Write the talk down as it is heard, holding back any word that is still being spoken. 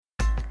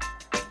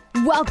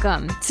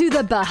Welcome to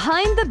the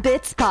Behind the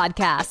Bits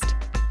podcast.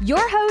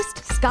 Your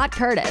host, Scott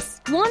Curtis,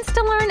 wants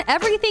to learn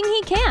everything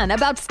he can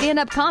about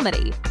stand-up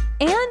comedy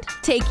and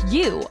take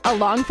you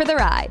along for the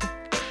ride.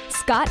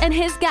 Scott and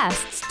his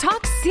guests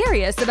talk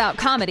serious about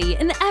comedy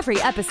in every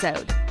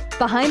episode.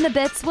 Behind the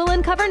Bits will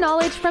uncover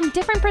knowledge from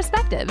different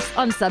perspectives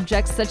on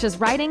subjects such as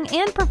writing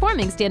and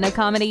performing stand-up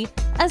comedy,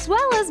 as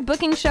well as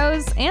booking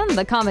shows and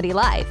the comedy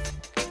life.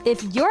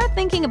 If you're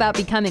thinking about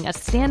becoming a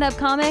stand-up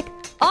comic,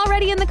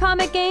 already in the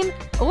comic game,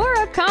 or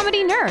a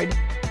comedy nerd,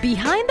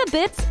 Behind the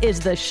Bits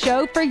is the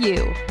show for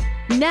you.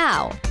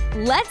 Now,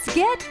 let's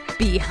get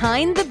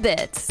Behind the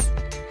Bits.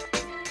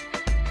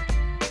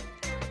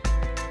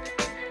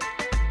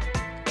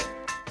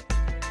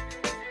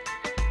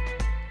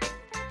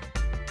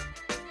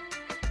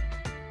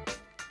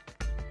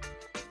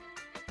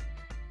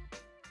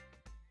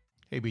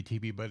 Hey,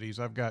 BTB buddies,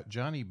 I've got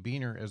Johnny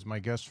Beehner as my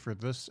guest for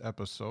this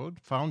episode.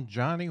 Found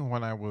Johnny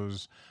when I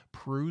was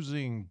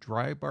perusing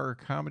dry bar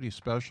comedy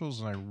specials,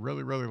 and I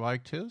really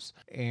liked his.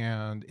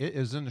 And it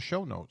is in the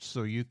show notes,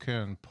 so you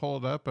can pull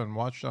it up and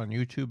watch it on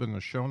YouTube in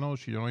the show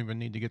notes. You don't even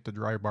need to get the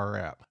dry bar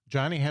app.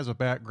 Johnny has a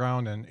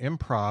background in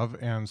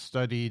improv and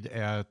studied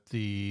at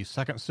the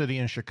Second City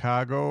in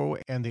Chicago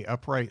and the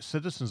Upright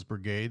Citizens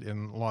Brigade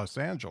in Los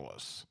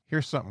Angeles.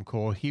 Here's something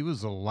cool. He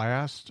was the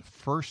last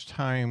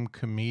first-time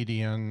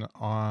comedian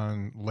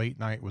on Late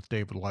Night with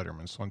David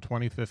Letterman. So in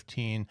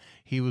 2015,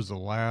 he was the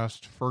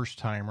last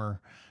first-timer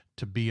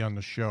to be on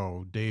the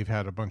show. Dave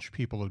had a bunch of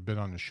people that had been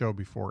on the show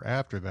before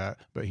after that,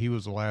 but he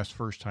was the last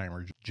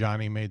first-timer.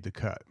 Johnny made the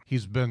cut.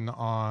 He's been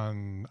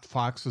on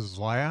Fox's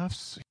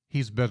Laughs.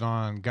 He's been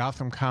on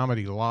Gotham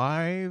Comedy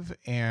Live,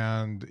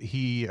 and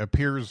he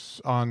appears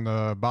on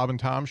the Bob and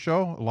Tom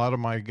Show. A lot of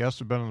my guests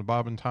have been on the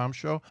Bob and Tom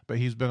Show, but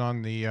he's been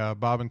on the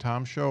Bob and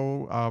Tom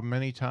Show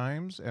many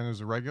times and is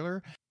a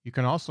regular. You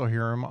can also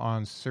hear him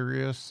on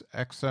Sirius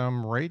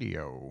XM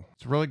Radio.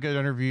 It's a really good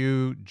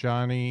interview.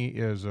 Johnny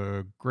is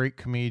a great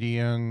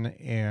comedian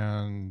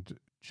and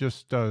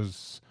just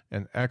does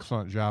an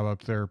excellent job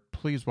up there.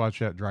 Please watch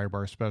that dry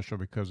bar special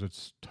because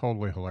it's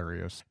totally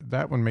hilarious.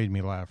 That one made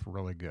me laugh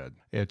really good.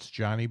 It's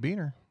Johnny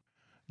Beehner.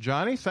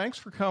 Johnny, thanks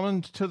for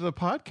coming to the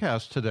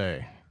podcast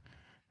today.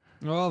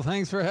 Well,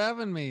 thanks for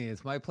having me.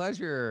 It's my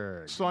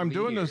pleasure. So I'm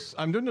doing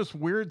this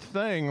weird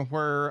thing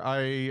where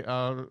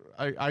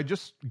I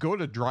just go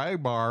to dry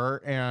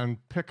bar and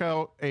pick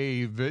out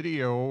a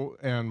video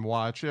and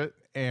watch it.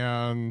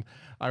 And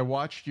I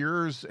watched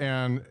yours,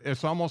 and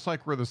it's almost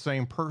like we're the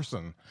same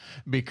person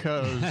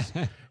because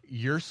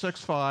you're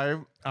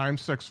 6'5", I'm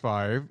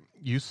 6'5".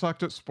 You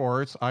sucked at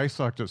sports. I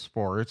sucked at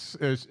sports.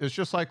 It's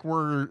just like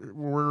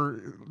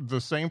we're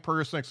the same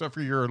person, except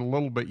for you're a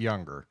little bit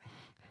younger.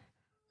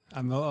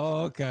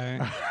 Okay.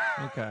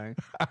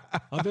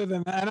 Other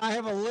than that, and I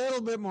have a little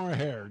bit more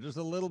hair, just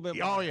a little bit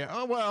more. Oh yeah.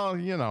 Oh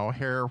well,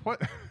 hair.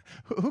 What?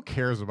 Who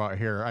cares about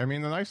hair? I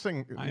mean, the nice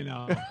thing. I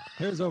know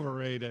hair's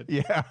overrated.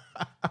 Yeah.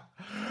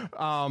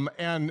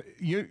 And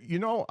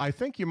I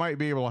think you might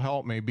be able to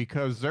help me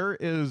because there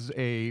is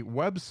a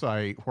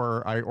website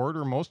where I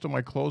order most of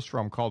my clothes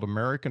from called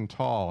American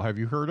Tall. Have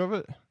you heard of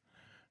it?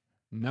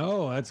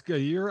 No, that's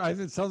good.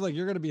 It sounds like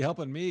you're going to be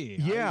helping me.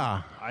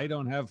 Yeah. I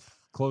don't have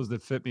clothes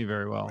that fit me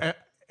very well.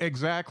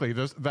 Exactly.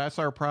 That's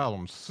our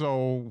problem.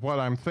 So what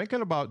I'm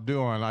thinking about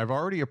doing, I've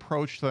already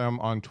approached them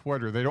on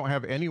Twitter. They don't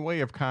have any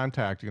way of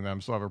contacting them.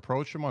 So I've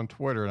approached them on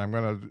Twitter, and I'm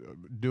going to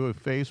do a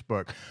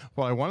Facebook.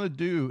 What I want to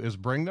do is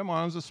bring them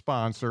on as a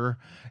sponsor,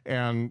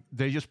 and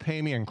they just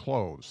pay me in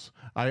clothes.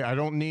 I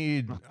don't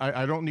need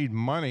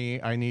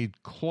money. I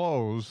need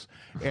clothes.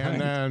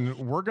 And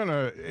Right.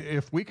 Then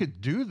if we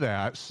could do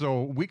that,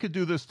 so we could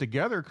do this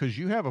together because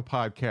you have a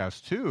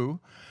podcast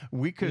too.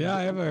 Yeah,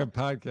 I have a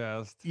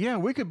podcast. Yeah,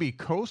 we could be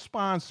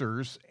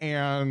co-sponsors,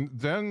 and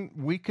then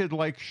we could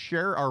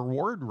share our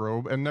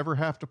wardrobe and never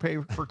have to pay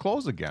for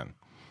clothes again.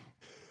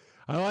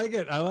 I like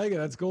it.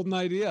 That's a golden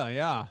idea.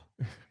 Yeah.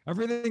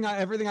 Everything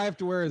I have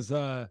to wear is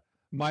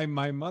my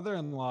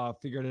mother-in-law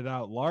figured it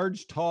out.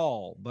 Large,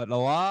 tall, but a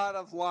lot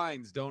of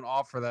lines don't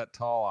offer that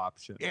tall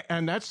option.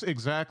 And that's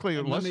exactly.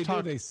 And when they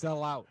do, they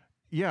sell out.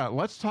 Yeah,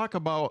 let's talk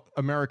about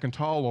American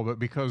Tall a little bit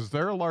because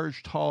their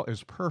large tall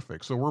is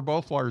perfect. So we're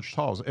both large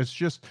talls.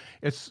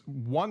 It's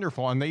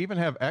wonderful. And they even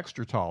have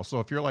extra tall. So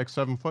if you're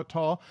 7 foot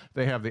tall,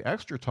 they have the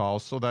extra tall.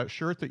 So that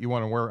shirt that you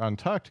want to wear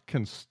untucked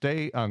can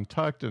stay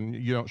untucked and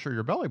you don't show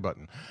your belly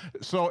button.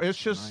 So it's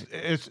just,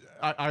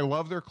 I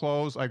love their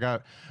clothes. I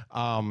got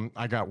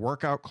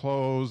workout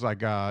clothes. I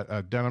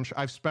got denim.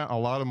 I've spent a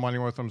lot of money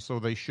with them. So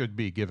they should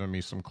be giving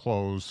me some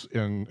clothes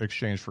in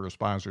exchange for a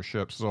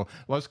sponsorship. So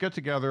let's get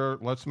together.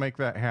 Let's make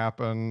that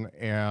happen,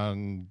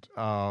 and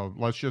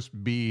let's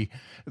just be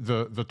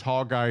the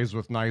tall guys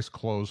with nice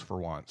clothes for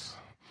once.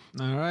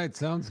 All right,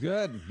 sounds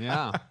good.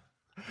 Yeah.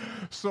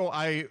 So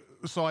I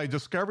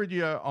discovered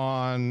you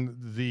on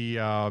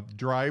the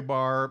Dry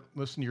Bar.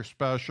 Listened to your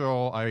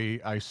special.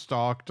 I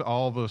stalked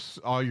all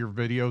your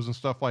videos and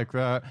stuff like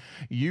that.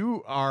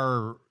 You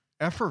are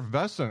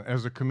effervescent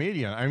as a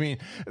comedian. I mean,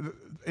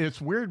 it's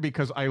weird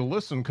because I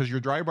listen because your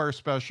Dry Bar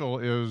special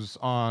is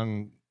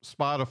on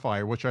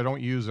Spotify, which I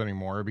don't use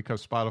anymore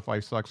because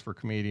Spotify sucks for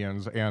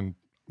comedians and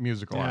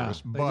musical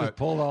artists. They But just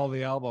pulled all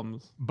the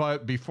albums.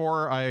 But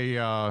before I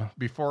got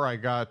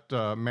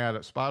mad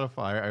at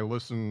Spotify, I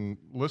listened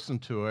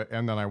to it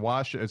and then I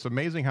watched it. It's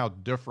amazing how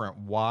different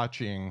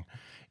watching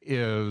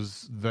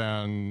is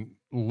than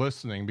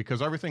listening,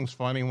 because everything's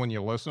funny when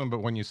you listen, but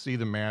when you see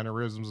the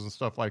mannerisms and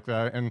stuff like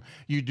that, and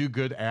you do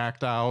good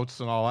act outs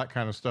and all that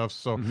kind of stuff.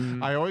 So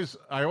I always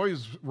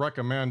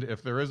recommend,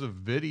 if there is a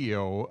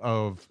video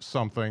of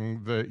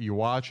something, that you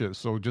watch it.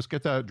 So just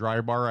get that Dry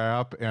Bar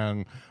app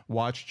and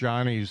watch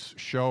Johnny's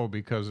show,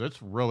 because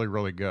it's really,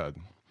 really good.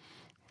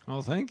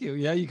 Oh, thank you.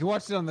 Yeah, you can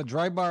watch it on the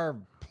Dry Bar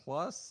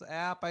Plus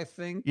app, I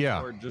think.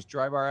 Yeah. Or just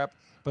Dry Bar app.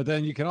 But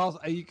then you can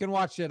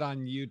watch it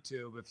on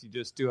YouTube if you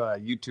just do a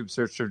YouTube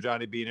search for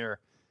Johnny Beehner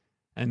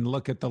and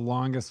look at the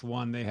longest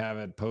one. They have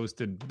it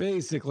posted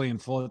basically in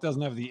full. It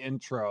doesn't have the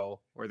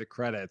intro or the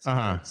credits.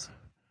 It's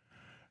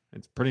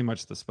pretty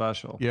much the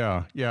special.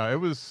 Yeah. It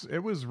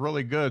was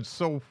really good.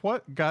 So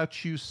what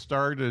got you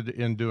started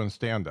in doing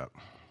stand-up?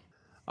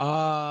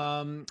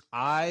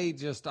 I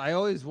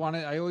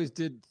always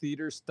did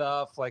theater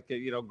stuff, like,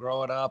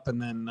 growing up. And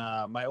then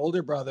my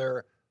older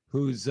brother,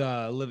 who's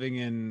living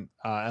in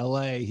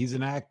LA, he's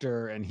an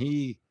actor, and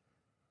he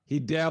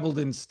dabbled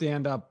in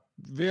stand-up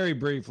very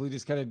briefly,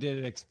 just kind of did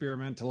it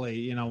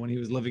experimentally, when he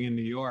was living in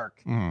New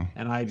York.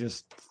 And I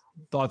just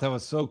thought that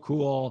was so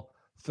cool,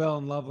 fell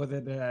in love with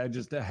it. I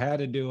just had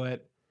to do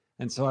it.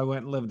 And so I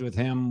went and lived with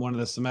him one of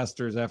the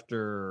semesters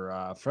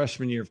after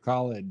freshman year of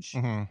college.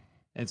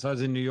 And so I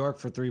was in New York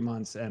for 3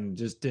 months and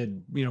just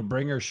did,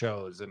 bringer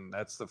shows. And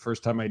that's the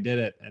first time I did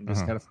it, and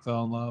just kind of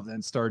fell in love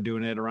and started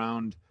doing it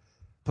around,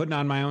 putting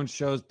on my own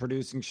shows,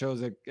 producing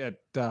shows at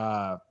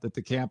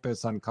the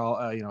campus at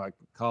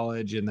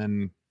college. And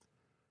then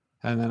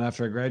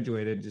after I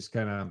graduated, just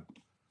kind of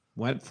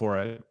went for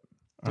it.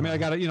 I mean, I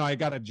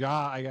got a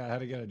job. I had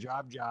to get a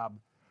job,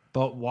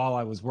 but while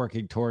I was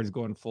working towards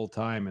going full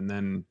time, and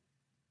then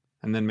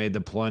made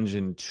the plunge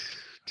in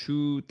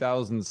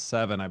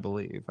 2007, I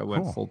believe. I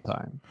went full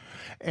time.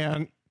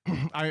 And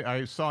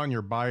I saw in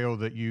your bio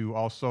that you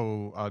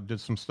also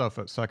did some stuff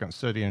at Second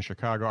City in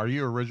Chicago. Are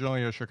you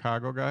originally a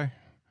Chicago guy?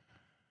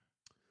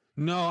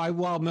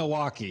 No,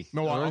 Milwaukee.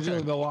 Originally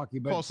okay. Milwaukee,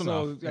 but Close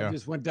enough. Yeah. I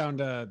just went down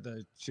to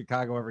the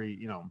Chicago every,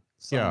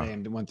 Sunday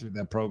and went through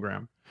that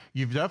program.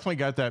 You've definitely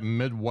got that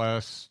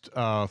Midwest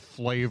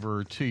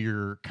flavor to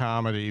your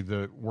comedy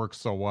that works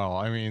so well.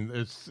 I mean,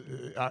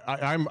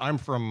 I'm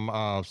from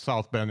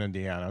South Bend,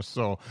 Indiana,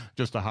 so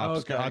just a hop.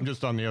 Okay. I'm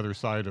just on the other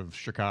side of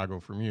Chicago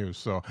from you,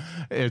 so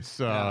it's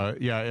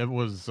it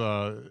was.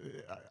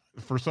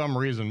 For some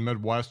reason,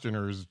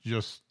 Midwesterners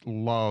just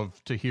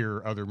love to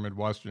hear other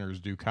Midwesterners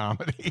do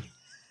comedy.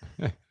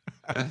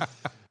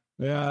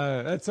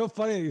 Yeah, that's so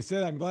funny that you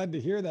said. I'm glad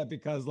to hear that,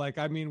 because,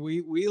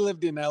 we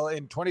lived in LA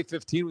in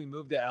 2015. We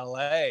moved to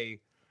LA,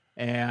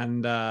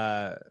 and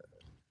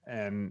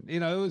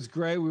it was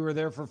great. We were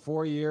there for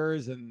 4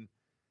 years, and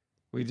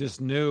we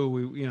just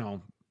knew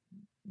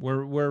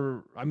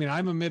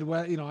I'm a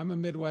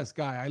Midwest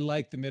guy. I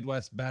like the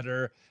Midwest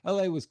better.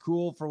 LA was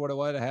cool for what it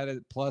was. It had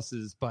its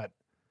pluses, but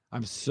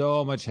I'm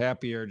so much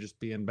happier just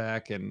being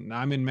back, and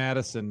I'm in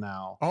Madison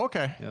now. Oh,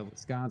 okay.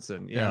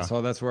 Wisconsin. Yeah.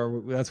 So that's where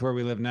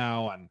we live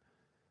now. And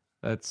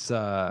that's,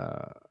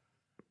 but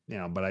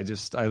I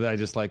just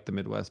like the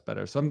Midwest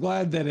better. So I'm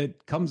glad that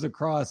it comes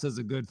across as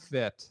a good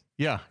fit.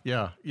 Yeah.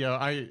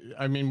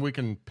 I mean, we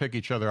can pick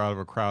each other out of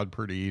a crowd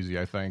pretty easy,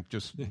 I think,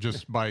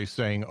 just by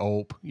saying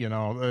 "ope,"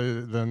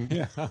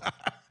 then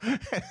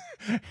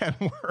and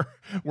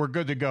we're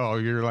good to go.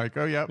 You're like,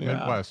 oh yeah,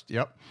 Midwest.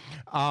 Yep.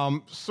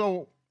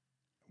 So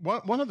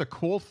one of the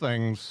cool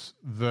things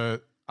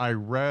that I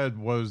read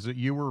was that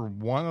you were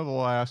one of the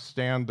last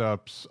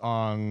stand-ups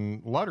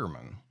on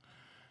Letterman.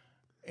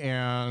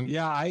 And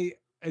yeah,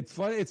 it's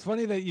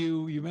funny that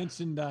you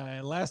mentioned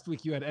last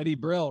week you had Eddie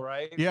Brill,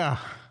 right? Yeah.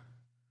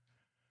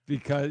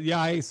 Because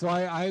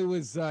I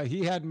was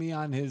he had me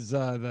on his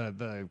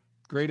the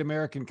Great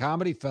American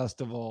Comedy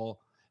Festival,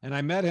 and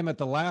I met him at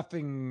the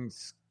Laughing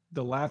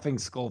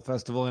Skull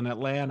Festival in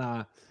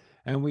Atlanta,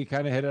 and we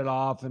kind of hit it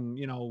off, and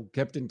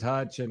kept in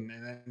touch, and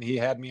then he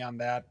had me on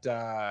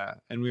that,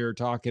 and we were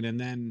talking, and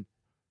then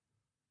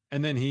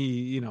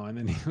he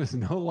was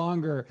no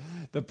longer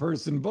the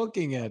person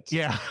booking it.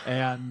 Yeah.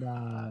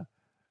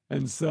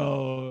 And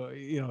so,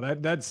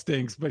 that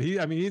stinks, but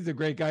he's a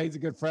great guy. He's a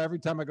good friend. Every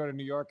time I go to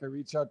New York, I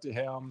reach out to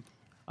him.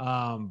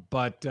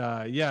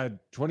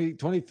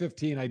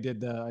 2015, I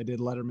did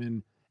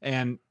Letterman,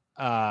 and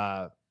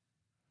I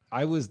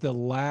was the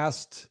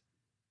last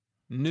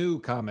new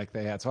comic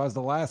they had. So I was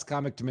the last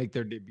comic to make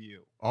their debut.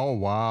 Oh,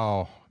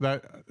 wow.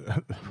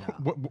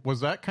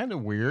 Was that kind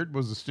of weird?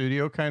 Was the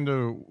studio kind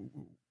of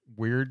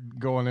weird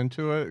going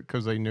into it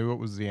because they knew it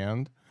was the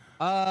end?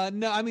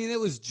 No, it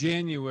was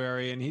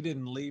January, and he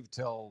didn't leave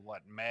till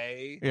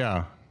May.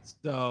 Yeah.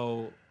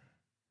 So,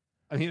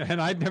 I mean,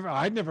 and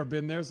I'd never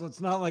been there, so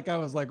it's not like I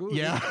was like, ooh,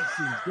 Yeah. this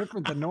seems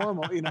different than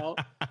normal, you know.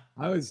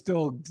 I was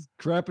still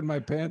crapping my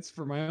pants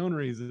for my own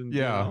reasons.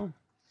 Yeah. You know?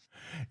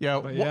 Yeah.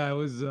 But yeah,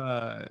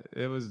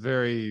 it was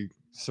very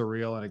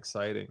surreal and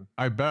exciting.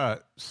 I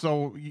bet.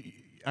 So,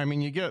 I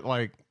mean, you get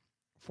like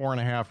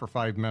 4.5 or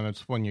 5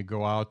 minutes when you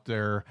go out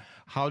there.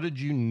 How did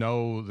you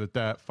know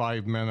that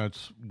 5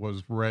 minutes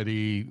was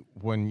ready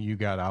when you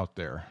got out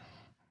there?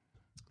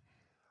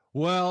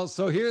 Well,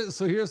 so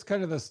here's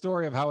kind of the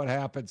story of how it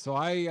happened. So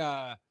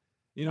I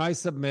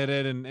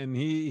submitted and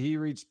he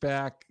reached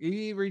back.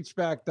 He reached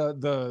back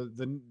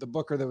the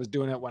booker that was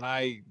doing it when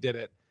I did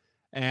it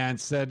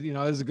and said, you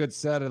know, this is a good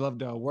set. I'd love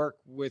to work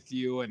with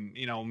you and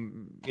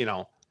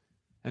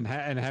and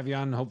have you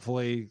on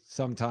hopefully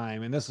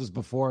sometime. And this was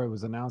before it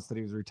was announced that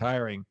he was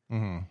retiring.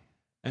 Mm-hmm.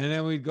 And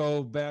then we'd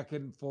go back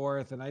and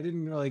forth and I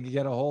didn't really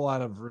get a whole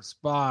lot of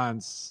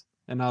response.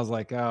 And I was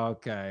like, oh,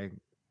 okay.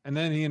 And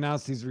then he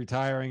announced he's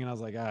retiring, and I was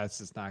like, it's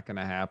just not going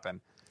to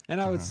happen.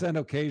 And I would send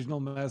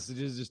occasional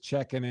messages, just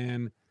checking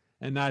in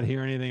and not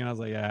hear anything. And I was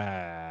like,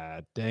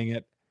 dang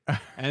it.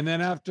 And then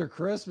after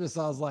Christmas,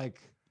 I was like,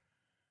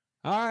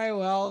 all right,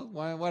 well,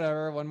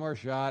 whatever, one more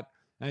shot.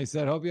 And he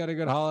said, hope you had a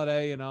good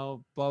holiday, you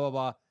know, blah, blah,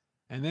 blah.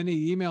 And then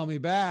he emailed me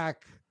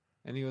back,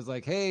 and he was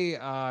like, hey,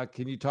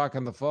 can you talk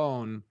on the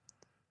phone?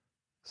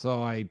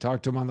 So I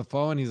talked to him on the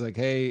phone. He's like,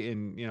 hey,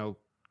 in, you know,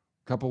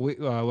 a couple weeks,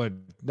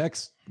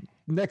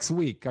 next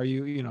week, are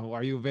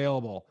you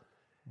available?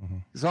 Mm-hmm.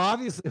 So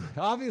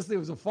obviously it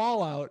was a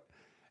fallout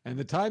and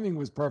the timing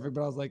was perfect,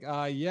 but I was like,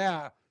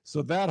 yeah.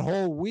 So that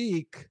whole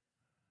week,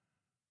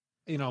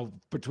 you know,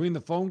 between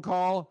the phone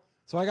call,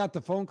 so I got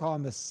the phone call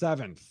on the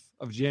 7th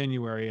of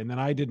January, and then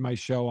I did my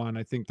show on,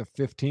 I think, the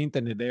 15th,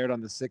 and it aired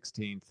on the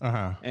 16th.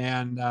 Uh-huh.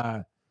 And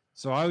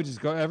so I would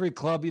just go every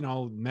club, you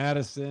know,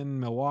 Madison,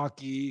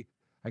 Milwaukee.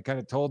 I kind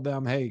of told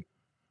them, hey,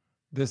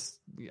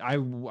 I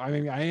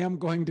mean, I am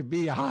going to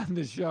be on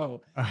the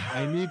show.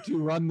 I need to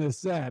run this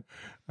set.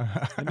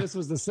 And this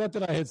was the set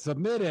that I had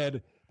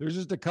submitted. There's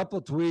just a couple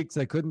tweaks.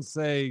 I couldn't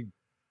say,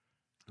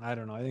 I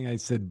don't know. I think I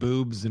said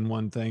boobs in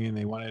one thing and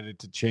they wanted it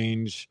to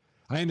change.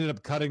 I ended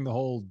up cutting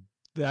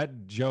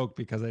that joke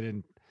because I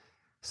didn't,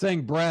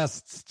 saying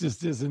breasts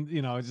just isn't,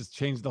 you know, it just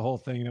changed the whole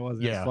thing and it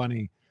wasn't as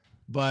funny.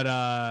 But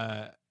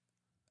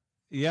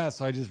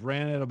so I just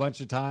ran it a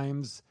bunch of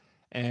times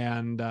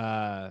and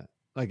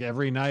like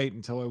every night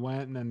until I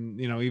went. And then,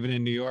 you know, even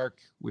in New York,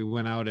 we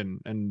went out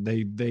and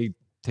they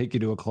take you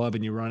to a club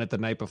and you run it the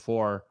night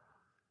before.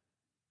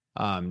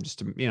 Just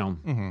to, you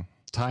know,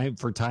 time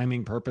for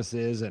timing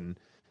purposes and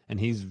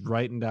he's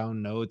writing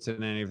down notes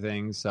and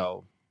everything.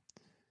 So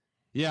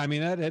yeah, I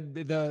mean, that had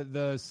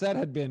the set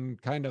had been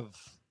kind of,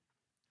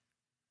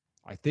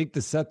 I think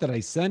the set that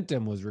I sent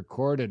him was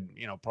recorded,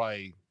 you know,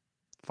 probably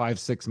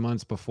 5-6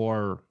 months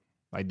before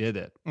I did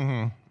it.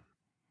 Mm-hmm.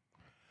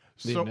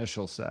 The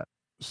initial set.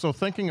 So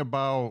thinking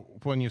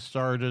about when you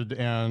started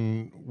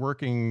and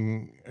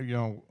working, you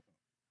know,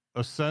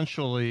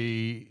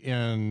 essentially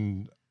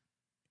in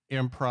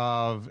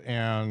improv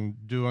and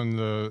doing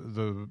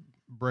the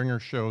bringer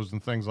shows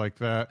and things like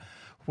that,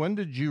 when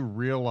did you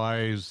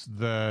realize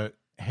that,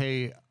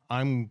 hey,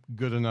 I'm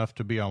good enough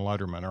to be on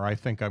Letterman, or I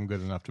think I'm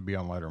good enough to be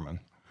on Letterman?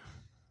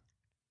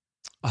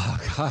 Oh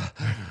God.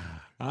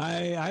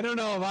 I don't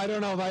know if I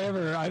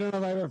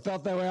ever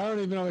felt that way. I don't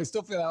even know if I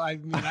still feel that. I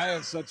mean, I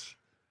have such,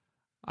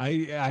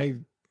 I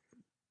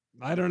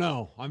don't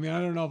know. I mean,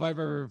 I don't know if I've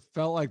ever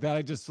felt like that.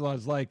 I just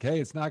was like, hey,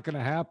 it's not going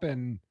to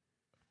happen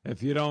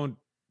if you don't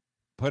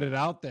put it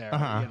out there,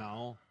 you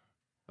know.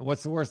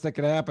 What's the worst that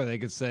could happen? They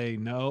could say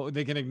no,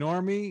 they can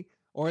ignore me,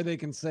 or they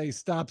can say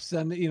stop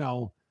sending, you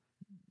know,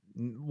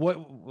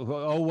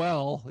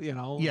 well, you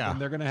know, and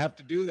they're going to have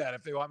to do that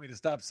if they want me to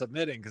stop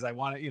submitting because I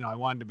want it, you know, I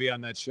wanted to be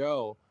on that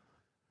show.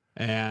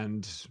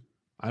 And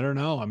I don't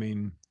know. I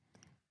mean,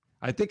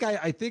 I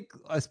think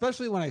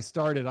especially when I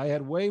started, I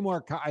had way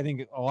more, I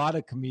think a lot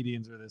of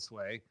comedians are this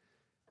way,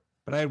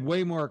 but I had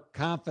way more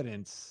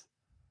confidence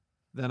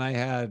than I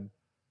had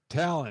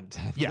talent,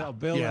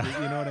 ability.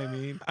 You know what I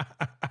mean?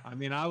 I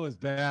mean, I was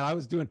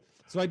bad.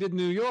 So I did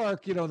New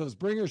York, you know, those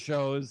bringer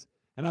shows,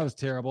 and I was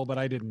terrible, but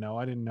I didn't know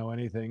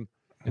anything.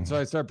 And so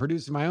I started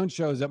producing my own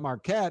shows at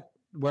Marquette,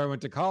 where I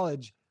went to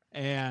college,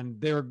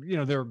 and they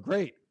were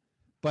great.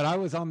 But I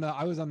was on the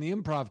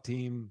improv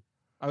team.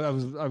 I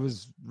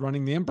was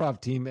running the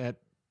improv team at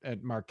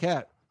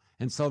Marquette.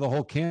 And so the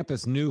whole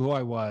campus knew who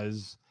I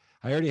was.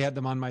 I already had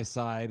them on my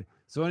side.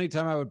 So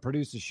anytime I would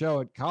produce a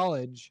show at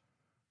college,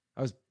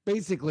 I was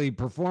basically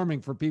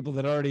performing for people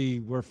that already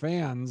were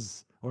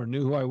fans or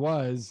knew who I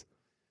was.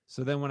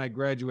 So then when I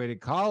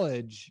graduated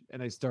college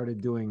and I started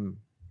doing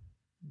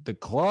the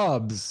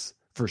clubs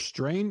for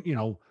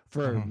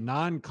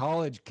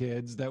non-college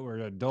kids that were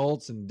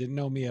adults and didn't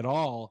know me at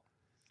all.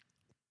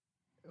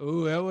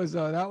 Ooh, that was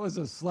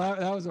a slap.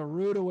 That was a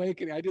rude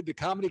awakening. I did the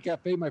Comedy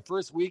Cafe my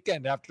first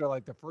weekend after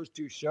like the first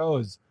 2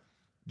 shows.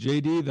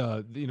 JD,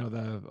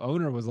 the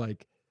owner, was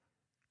like,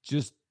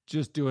 just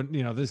doing,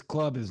 you know, this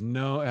club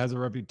has a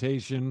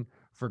reputation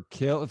for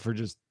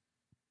just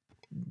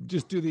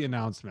just do the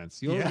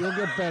announcements. You'll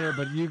get better,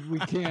 but we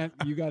can't.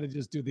 You got to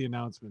just do the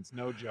announcements.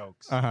 No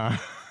jokes. Uh-huh.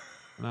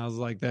 And I was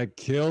like, that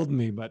killed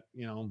me, but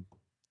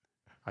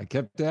I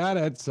kept at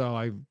it. So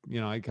I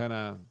kind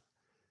of,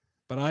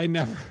 but I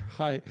never,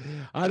 I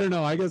don't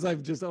know. I guess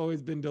I've just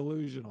always been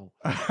delusional.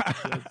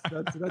 That's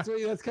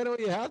kind of what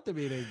you have to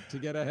be to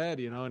get ahead,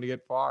 and to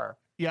get far.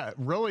 Yeah,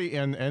 really,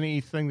 in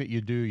anything that you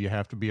do, you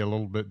have to be a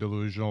little bit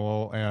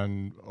delusional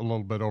and a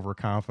little bit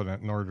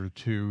overconfident in order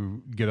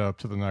to get up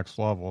to the next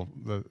level.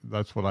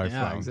 That's what I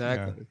found.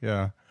 Exactly.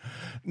 Yeah.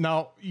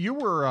 Now, you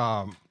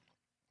were,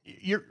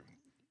 your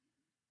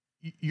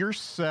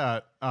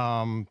set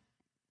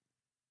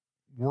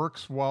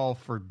works well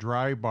for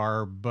dry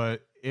bar,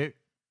 but it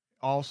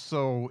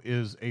also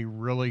is a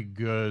really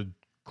good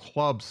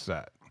club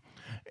set.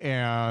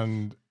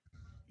 And,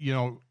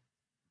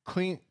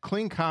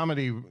 clean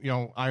comedy,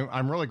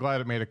 I'm really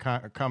glad it made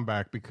a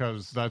comeback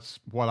because that's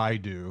what I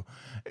do.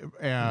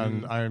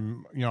 And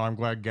I'm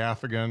glad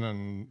Gaffigan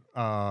and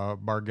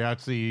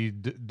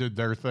Bargatze did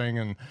their thing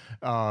and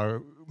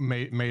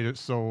made it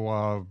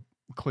so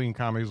clean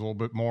comedy is a little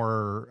bit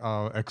more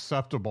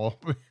acceptable.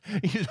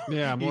 Yeah,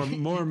 yeah.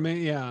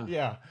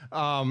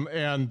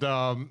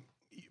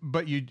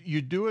 But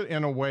you do it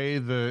in a way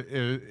that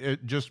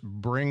it just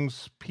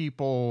brings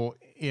people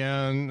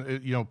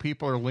in.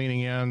 People are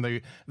leaning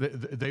in.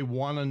 They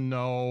want to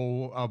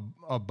know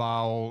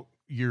about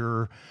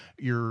your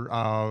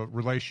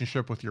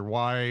relationship with your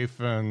wife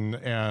and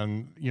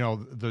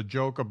the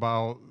joke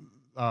about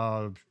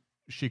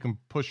she can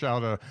push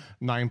out a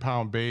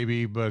 9-pound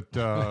baby, but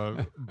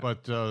the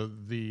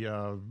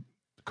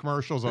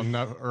commercials on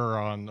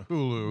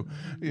Hulu,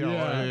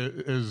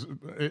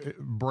 it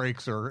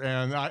breaks her,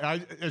 and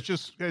it's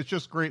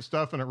just great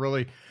stuff, and it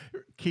really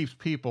keeps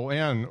people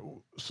in.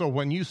 So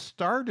when you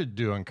started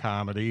doing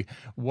comedy,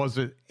 was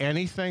it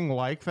anything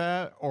like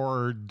that,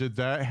 or did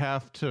that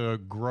have to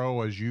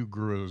grow as you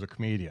grew as a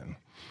comedian?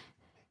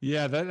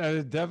 Yeah,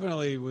 that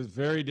definitely was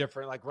very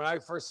different. Like when I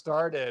first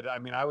started,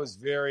 I was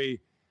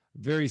very,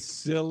 very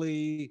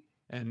silly.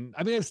 And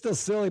it's still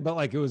silly, but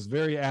like it was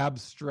very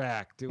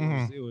abstract. It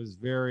was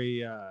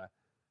very, I've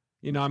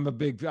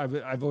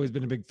always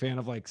been a big fan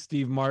of like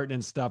Steve Martin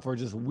and stuff, or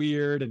just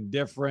weird and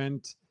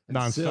different, and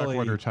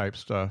non-sequitur type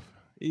stuff.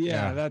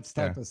 Yeah, that's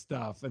type of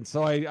stuff. And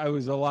so I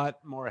was a lot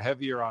more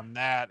heavier on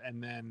that.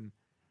 And then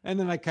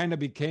I kind of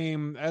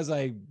became, as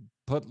I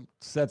put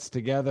sets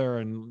together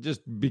and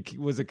just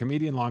was a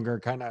comedian longer,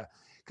 kind of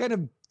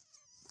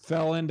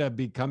fell into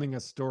becoming a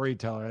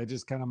storyteller. I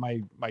just kind of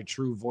my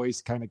true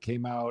voice kind of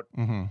came out,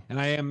 and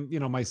I am,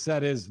 my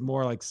set is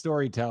more like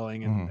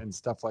storytelling and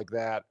stuff like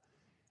that.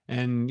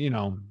 And you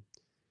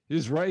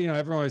just write.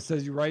 Everyone always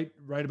says you write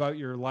about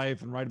your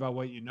life and write about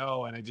what you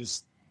know. And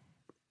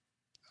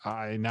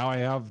now I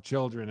have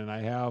children and I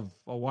have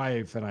a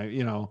wife and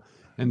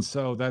and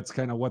so that's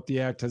kind of what the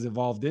act has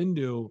evolved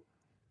into.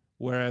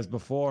 Whereas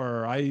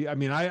before, I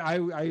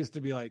used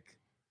to be like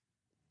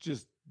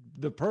just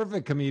the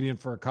perfect comedian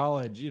for a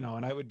college,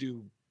 and I would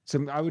do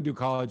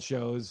college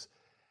shows.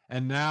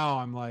 And now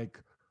I'm like,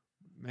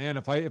 man,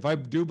 if I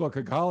do book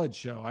a college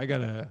show, I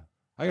gotta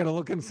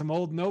look in some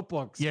old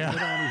notebooks. Yeah. I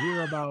don't want to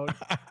hear about,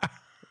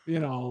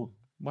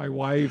 my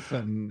wife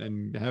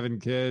and having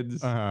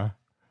kids. Uh-huh.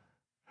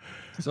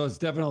 So it's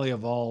definitely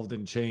evolved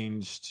and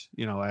changed,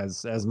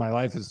 as my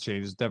life has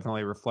changed. It's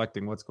definitely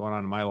reflecting what's going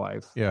on in my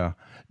life. Yeah.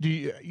 Do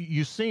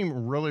you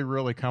seem really,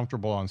 really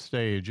comfortable on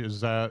stage?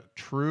 Is that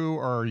true,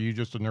 or are you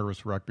just a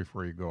nervous wreck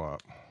before you go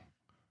up?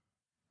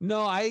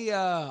 No, I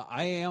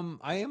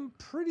am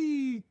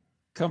pretty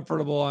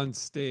comfortable on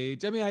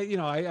stage.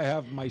 I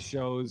have my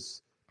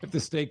shows. If the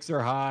stakes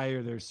are high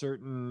or there's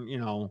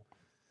certain,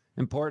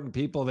 important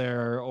people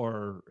there,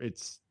 or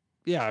if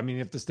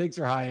the stakes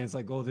are high and it's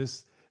like, oh,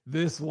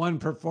 this one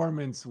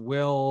performance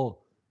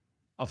will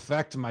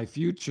affect my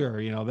future,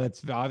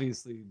 that's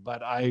obviously,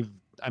 but I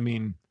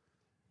think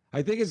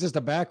it's just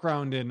a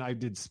background, and I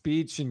did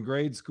speech in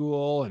grade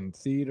school and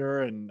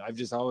theater, and I've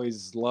just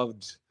always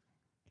loved,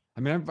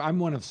 I'm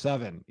one of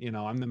 7,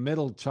 I'm the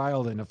middle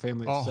child in a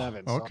family of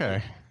 7. So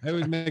okay. I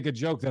always make a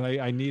joke that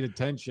I need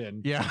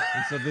attention. Yeah.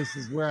 And so this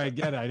is where I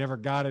get it. I never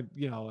got it,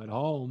 at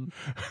home.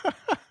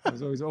 I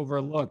was always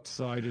overlooked,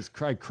 so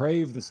I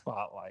crave the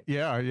spotlight.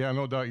 Yeah,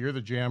 no doubt. You're the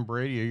Jan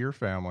Brady of your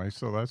family,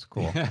 so that's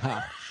cool.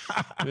 Yeah,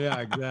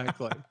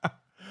 exactly.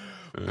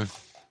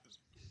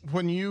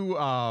 When you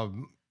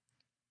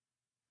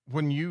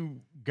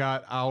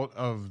got out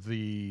of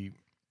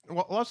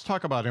let's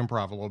talk about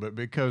improv a little bit,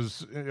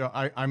 because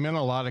I'm in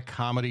a lot of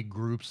comedy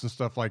groups and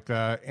stuff like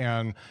that,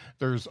 and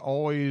there's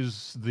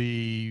always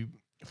the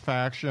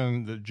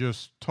faction that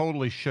just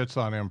totally shits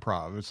on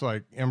improv. It's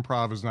like,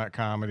 improv is not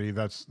comedy.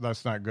 That's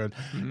not good.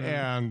 Mm-hmm.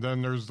 And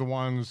then there's the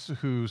ones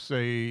who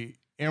say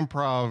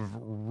improv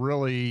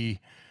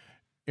really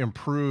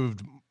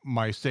improved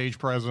my stage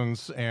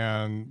presence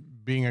and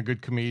being a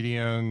good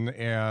comedian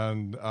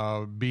and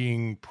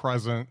being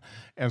present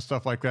and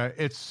stuff like that.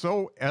 It's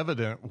so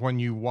evident when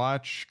you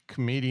watch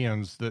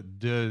comedians that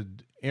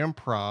did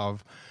improv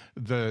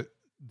that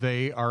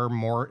they are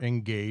more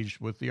engaged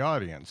with the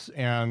audience.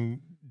 And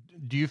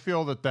do you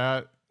feel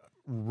that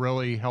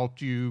really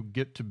helped you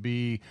get to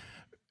be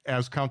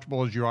as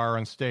comfortable as you are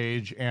on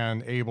stage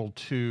and able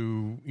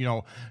to,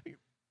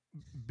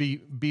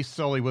 be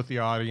silly with the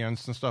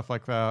audience and stuff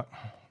like that?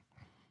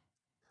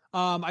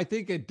 I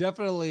think it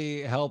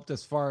definitely helped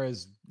as far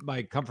as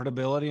my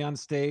comfortability on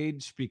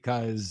stage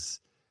because,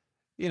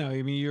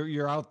 I mean,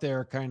 you're out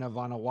there kind of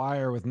on a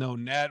wire with no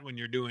net when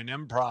you're doing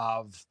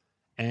improv,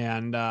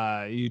 and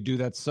you do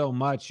that so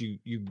much,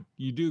 you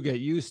do get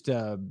used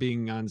to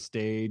being on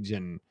stage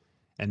and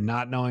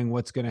not knowing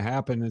what's going to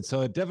happen, and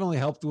so it definitely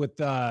helped with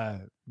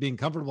being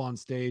comfortable on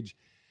stage.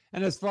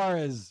 And as far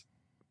as,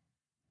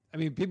 I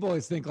mean, people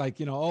always think like,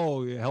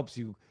 oh, it helps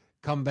you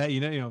come back,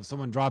 if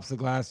someone drops the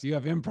glass, you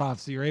have improv,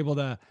 so you're able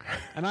to,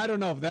 and I don't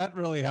know if that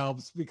really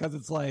helps because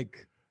it's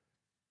like,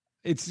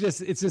 it's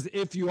just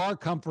if you are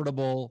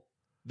comfortable,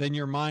 then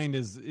your mind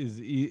is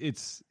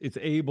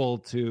able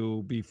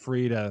to be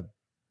free to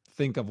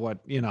think of what,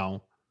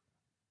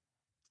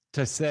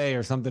 to say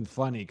or something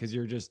funny because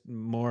you're just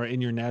more in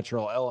your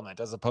natural element,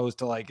 as opposed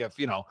to like if,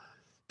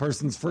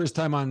 person's first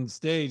time on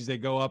stage, they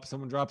go up,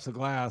 someone drops a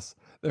glass,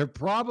 they're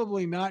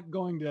probably not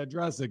going to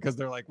address it because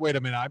they're like, wait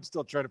a minute, I'm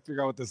still trying to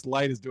figure out what this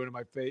light is doing in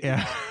my face.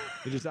 Yeah.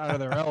 They're just out of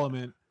their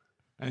element.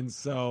 And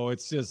so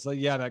it's just like,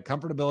 yeah, that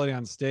comfortability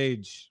on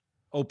stage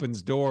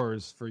opens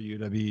doors for you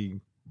to be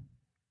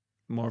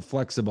more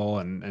flexible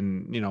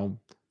and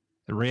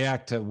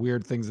react to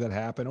weird things that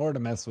happen or to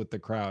mess with the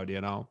crowd,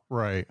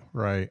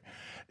 Right.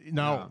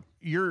 Now,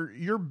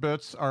 your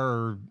bits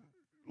are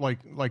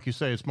like you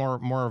say, it's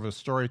more of a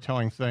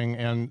storytelling thing,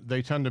 and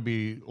they tend to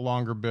be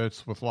longer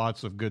bits with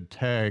lots of good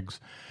tags.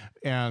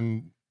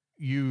 And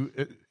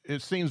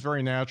it seems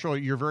very natural.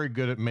 You're very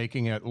good at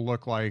making it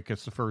look like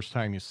it's the first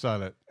time you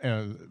said it,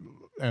 and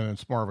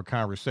it's more of a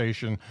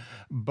conversation.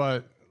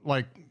 But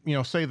like,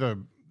 say the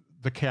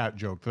cat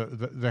joke,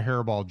 the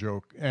hairball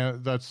joke,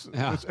 and it's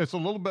a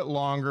little bit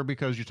longer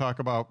because you talk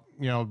about,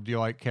 do you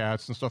like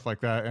cats and stuff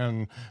like that,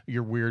 and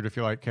you're weird if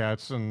you like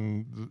cats,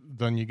 and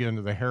then you get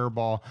into the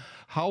hairball.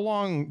 How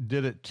long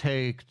did it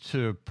take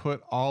to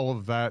put all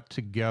of that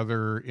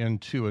together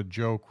into a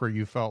joke where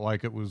you felt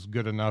like it was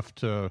good enough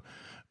to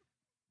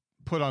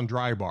put on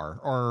dry bar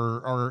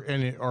or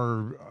in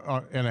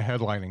a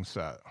headlining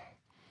set?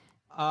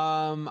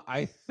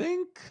 I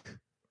think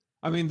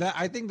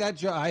that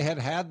joke, I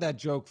had that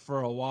joke for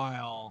a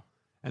while,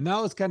 and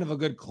that was kind of a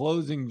good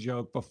closing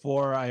joke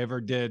before I ever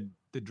did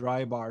the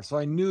dry bar. So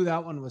I knew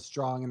that one was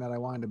strong and that I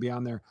wanted to be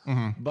on there.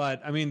 Mm-hmm.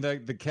 But I mean,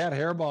 the cat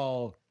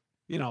hairball,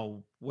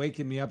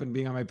 waking me up and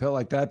being on my pillow,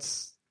 like that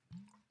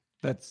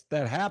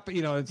happened,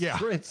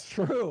 it's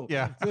true.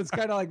 Yeah. So it's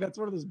kind of like, that's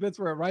one of those bits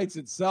where it writes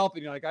itself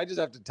and you're like, I just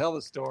have to tell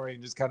the story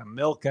and just kind of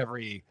milk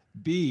every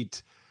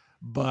beat.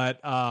 But,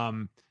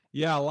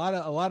 yeah, a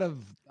lot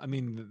of, I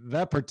mean,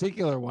 that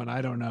particular one,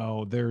 I don't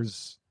know.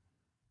 That's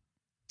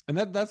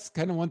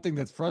kind of one thing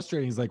that's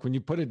frustrating is like when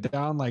you put it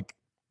down,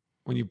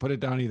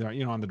 either,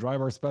 on the dry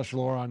bar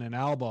special or on an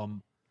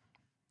album,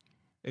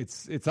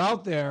 it's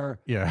out there.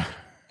 Yeah.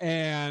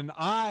 And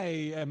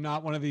I am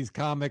not one of these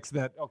comics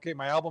that, okay,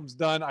 my album's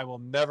done, I will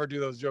never do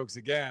those jokes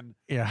again.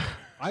 Yeah.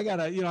 I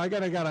gotta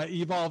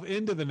evolve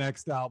into the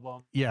next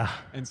album. Yeah.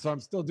 And so I'm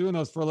still doing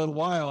those for a little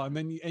while. And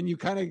then you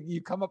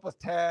come up with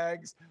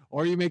tags,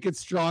 or you make it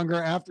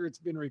stronger after it's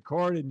been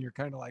recorded. And you're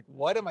kind of like,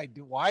 what am I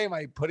doing? Why am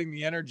I putting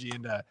the energy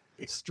into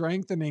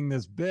strengthening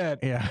this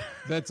bit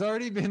that's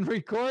already been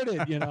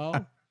recorded,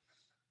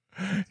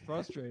 It's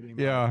frustrating.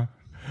 Yeah.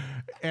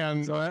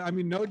 And so, I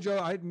mean, no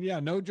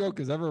joke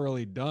is ever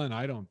really done,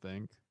 I don't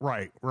think.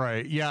 Right.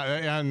 Yeah.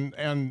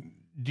 And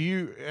do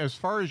you, as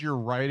far as your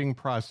writing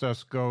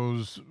process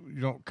goes,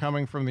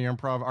 coming from the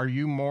improv, are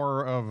you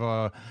more of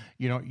a,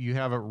 you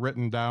have it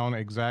written down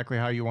exactly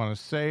how you want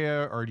to say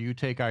it, or do you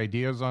take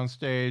ideas on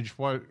stage?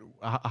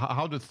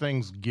 How do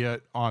things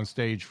get on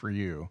stage for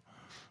you?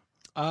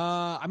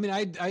 I mean,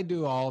 I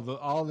do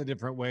all the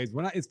different ways.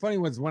 It's funny,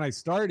 when I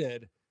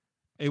started,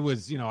 it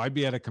was, I'd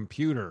be at a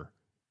computer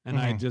and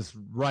Mm-hmm. I just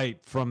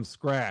write from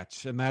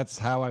scratch, and that's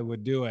how I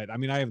would do it. I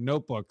mean, I have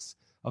notebooks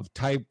of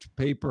typed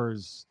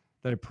papers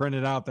that I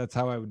printed out. That's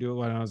how I would do it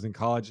when I was in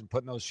college and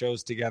putting those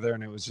shows together.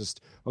 And it was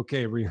just,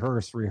 okay,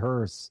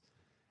 rehearse.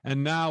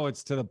 And now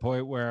it's to the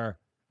point where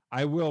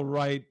I will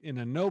write in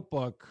a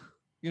notebook,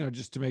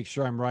 just to make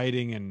sure I'm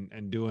writing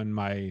and doing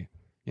my,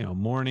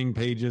 morning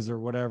pages or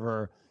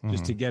whatever,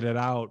 just to get it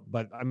out.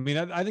 But I mean,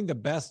 I think the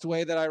best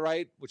way that I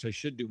write, which I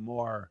should do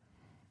more,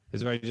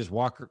 is if I just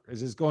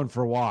going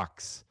for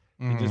walks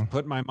and just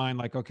put my mind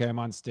like, okay, I'm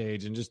on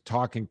stage, and just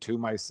talking to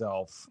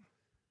myself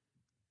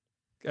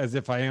as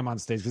if I am on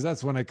stage, because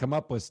that's when I come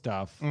up with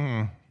stuff.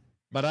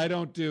 But I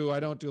don't do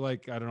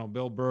like, I don't know,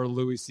 Bill Burr,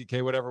 Louis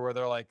C.K., whatever, where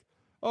they're like,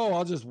 oh,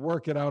 I'll just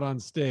work it out on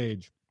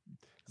stage.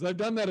 Because I've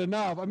done that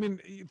enough. I mean,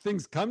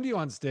 things come to you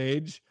on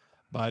stage,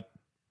 but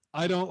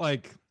I don't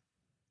like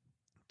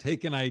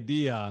take an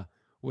idea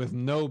with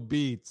no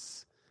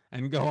beats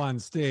and go on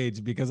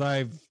stage, because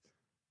I've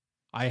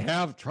I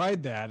have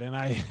tried that, and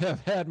I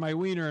have had my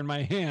wiener in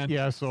my hand.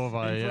 Yeah, so have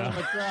I. In front Yeah. of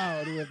a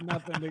crowd with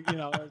nothing to,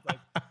 it's like,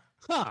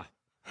 huh.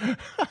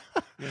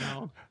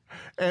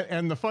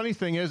 And the funny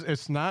thing is,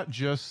 it's not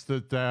just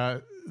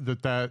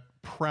that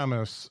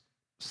premise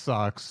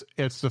sucks.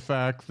 It's the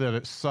fact that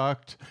it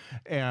sucked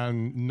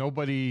and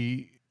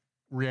nobody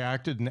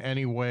reacted in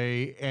any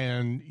way,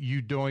 and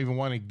you don't even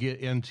want to get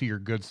into your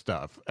good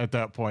stuff at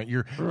that point.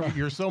 You're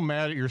so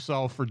mad at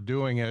yourself for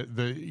doing it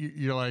that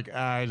you're like,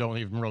 I don't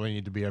even really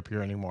need to be up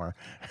here anymore.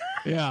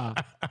 Yeah.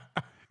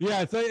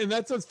 Yeah. And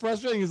that's what's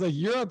frustrating is like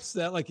you're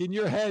upset, like in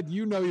your head,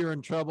 you're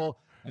in trouble,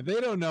 and they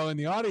don't know in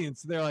the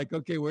audience. They're like,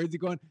 okay, where's he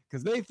going?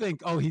 Because they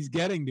think, oh, he's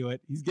getting to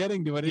it. He's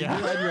getting to it. And in your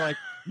head, you're like,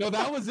 no,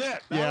 that was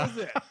it. That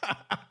was it.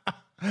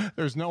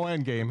 There's no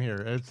end game here.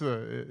 It's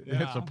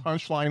a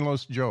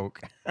punchline-less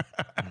joke.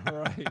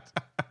 Right.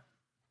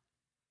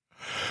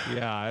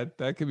 Yeah,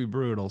 that could be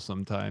brutal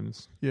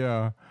sometimes.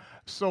 Yeah.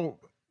 So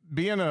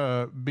being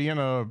a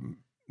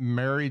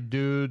married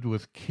dude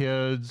with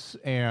kids,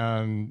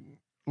 and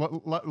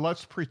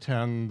let's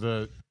pretend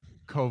that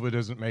COVID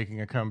isn't making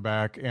a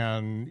comeback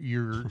and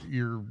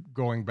you're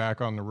going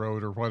back on the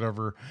road or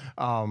whatever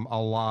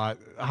a lot.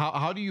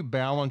 How do you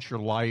balance your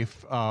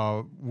life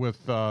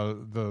with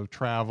the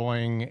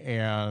traveling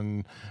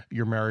and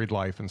your married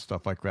life and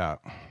stuff like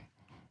that?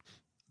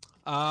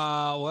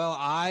 Well,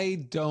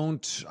 I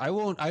don't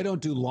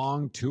do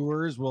long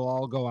tours. We'll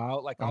all go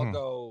out. Like I'll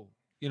go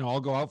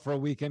out for a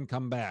weekend,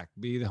 come back,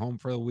 be home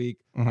for the week,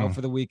 out for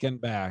the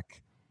weekend,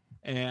 back.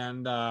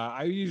 And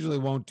I usually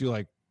won't do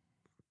like,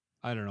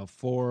 I don't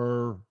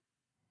know,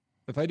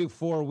 if I do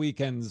 4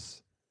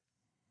 weekends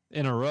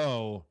in a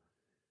row,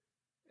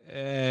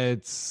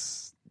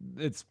 it's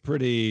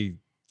pretty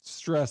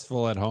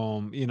stressful at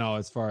home,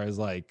 as far as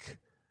like,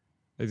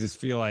 I just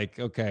feel like,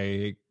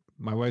 okay,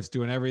 my wife's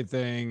doing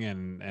everything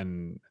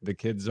and the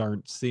kids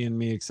aren't seeing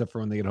me except for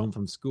when they get home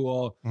from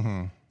school.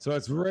 So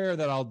it's rare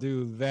that I'll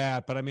do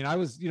that. But I mean, I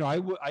was,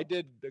 I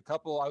did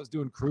I was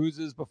doing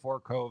cruises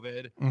before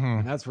COVID,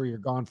 and that's where you're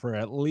gone for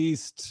at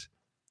least,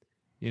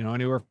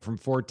 anywhere from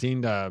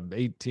 14 to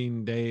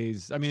 18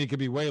 days. I mean, it could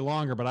be way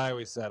longer, but I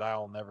always said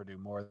I'll never do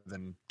more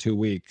than 2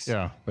 weeks.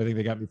 Yeah. I think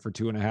they got me for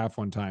 2.5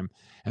 one time.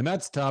 And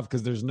that's tough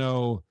because there's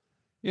no,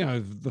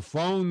 the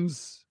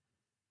phones,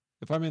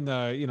 if I'm in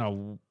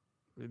the,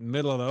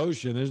 middle of the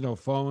ocean, there's no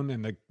phone,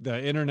 and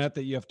the internet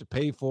that you have to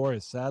pay for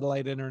is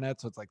satellite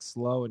internet. So it's like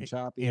slow and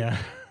choppy. Yeah.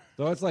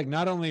 So it's like,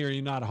 not only are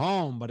you not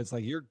home, but it's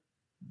like you're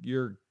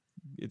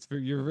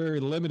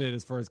very limited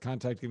as far as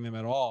contacting them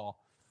at all.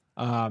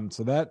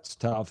 So that's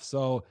tough.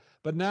 So,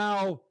 but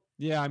now,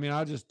 yeah, I mean,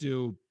 I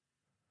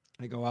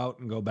go out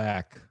and go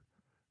back.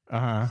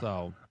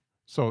 So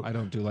I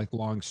don't do like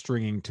long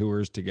stringing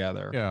tours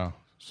together. Yeah.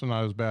 So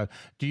not as bad.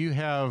 Do you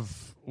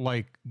have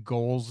like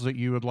goals that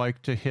you would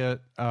like to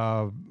hit?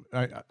 I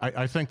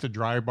think the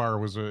dry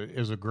bar is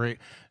a great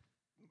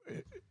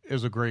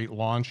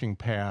launching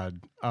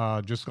pad.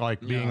 Just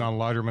like being on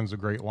Letterman's a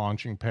great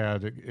launching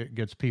pad. It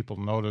gets people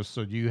noticed.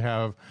 So do you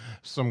have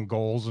some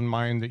goals in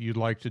mind that you'd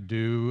like to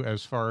do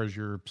as far as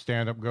your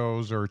stand-up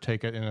goes, or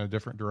take it in a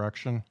different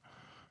direction?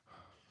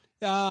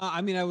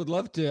 I mean, I would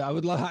love to.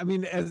 I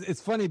mean, it's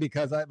funny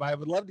because I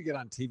would love to get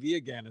on TV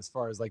again, as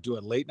far as like do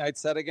a late night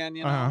set again.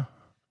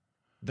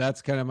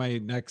 That's kind of my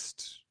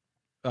next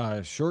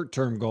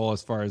short-term goal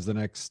as far as the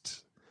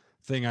next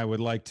thing I would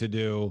like to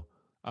do.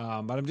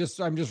 But I'm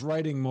just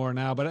writing more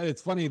now. But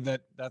it's funny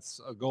that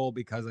that's a goal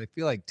because I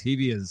feel like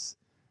TV is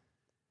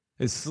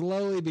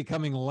slowly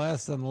becoming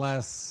less and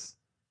less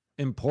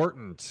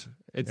important.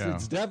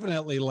 It's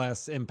definitely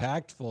less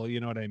impactful. You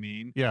know what I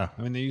mean? Yeah.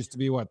 I mean, there used to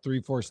be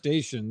 3-4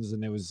 stations,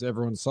 and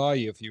everyone saw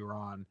you if you were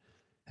on,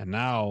 and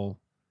now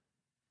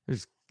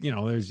there's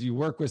you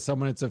work with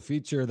someone. It's a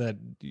feature that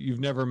you've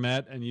never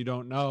met and you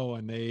don't know,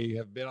 and they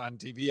have been on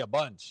TV a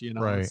bunch.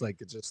 Right. It's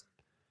like it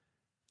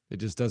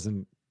just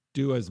doesn't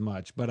do as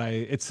much. But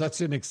it's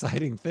such an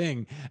exciting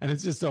thing, and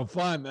it's just so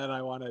fun that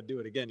I want to do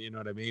it again. You know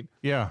what I mean?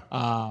 Yeah.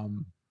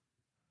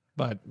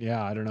 But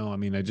yeah, I don't know. I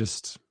mean, I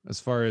just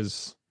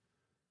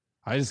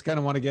kind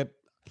of want to get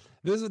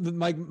this. Is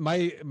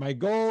my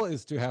goal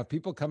is to have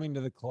people coming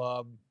to the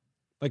club,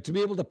 like to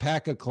be able to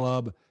pack a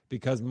club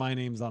because my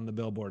name's on the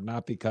billboard,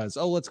 not because,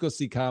 let's go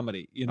see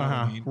comedy. You know what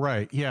I mean?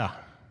 Right. Yeah.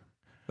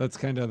 That's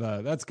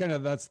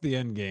the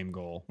end game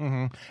goal.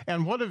 And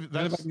if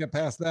I can get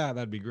past that,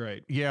 that'd be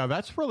great. Yeah,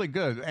 that's really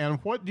good. And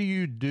what do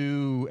you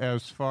do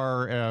as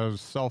far as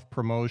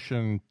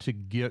self-promotion to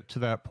get to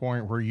that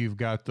point where you've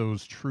got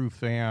those true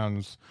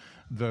fans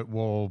that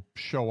will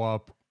show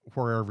up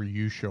wherever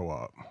you show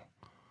up?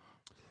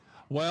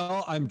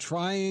 Well, I'm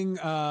trying.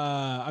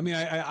 I mean,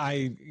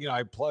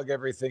 I plug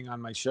everything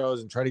on my shows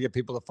and try to get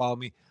people to follow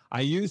me.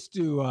 I used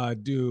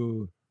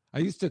to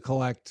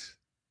collect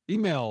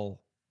email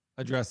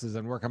addresses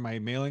and work on my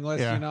mailing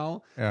list,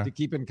 to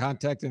keep in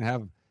contact and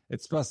have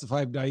it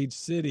specified by each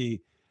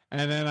city.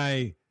 And then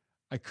I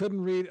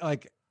couldn't read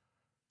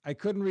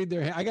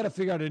their. I got to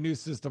figure out a new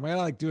system. I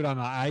got to do it on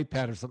an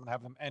iPad or something.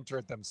 Have them enter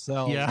it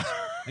themselves. Yeah.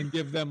 And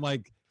give them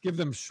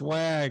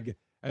swag.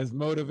 as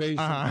motivation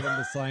for them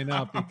to sign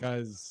up,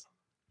 because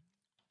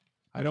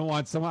I don't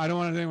want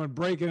anyone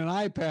breaking an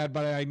iPad,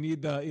 but I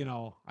need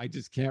I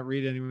just can't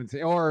read anyone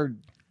say, or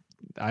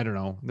I don't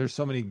know. There's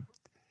so many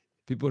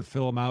people would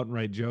fill them out and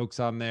write jokes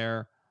on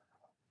there.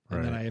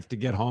 And then I have to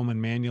get home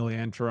and manually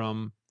enter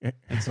them.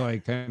 And so I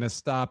kind of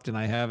stopped, and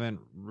I haven't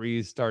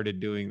restarted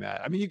doing that.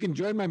 I mean, you can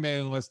join my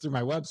mailing list through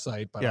my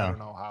website, but I don't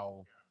know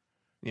how,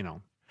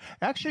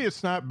 Actually,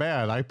 it's not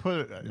bad. I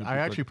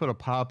actually put a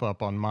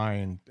pop-up on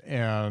mine,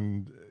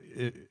 and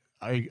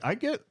I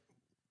get,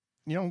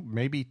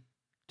 maybe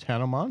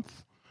 10 a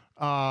month.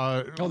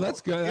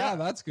 That's good. Yeah,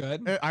 that's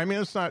good. I mean,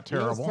 it's not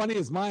terrible. What's funny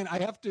is mine. I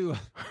have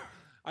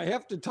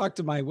to talk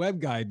to my web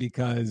guy,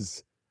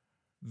 because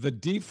the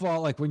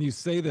default, like when you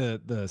say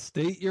the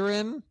state you're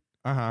in,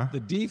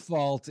 the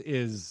default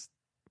is,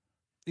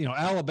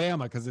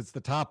 Alabama, because it's the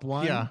top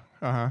one.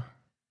 Yeah.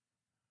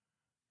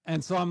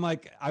 And so I'm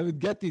like, I would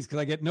get these because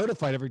I get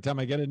notified every time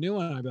I get a new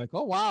one. I'd be like,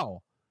 oh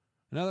wow,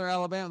 another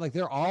Alabama. Like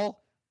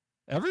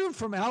everyone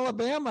from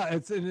Alabama.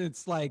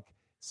 It's like,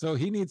 so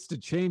he needs to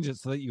change it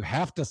so that you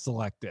have to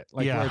select it,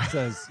 like where it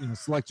says,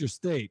 select your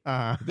state.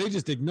 They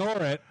just ignore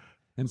it.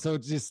 And so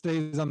it just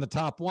stays on the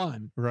top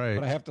one. Right.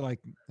 But I have to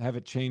have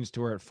it changed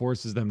to where it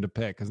forces them to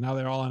pick, because now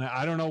they're all in it.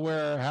 I don't know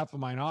where half of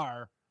mine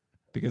are,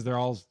 because they're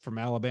all from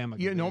Alabama.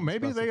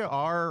 Maybe they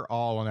are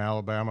all in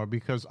Alabama,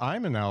 because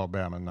I'm in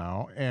Alabama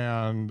now,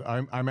 and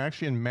I'm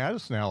actually in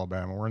Madison,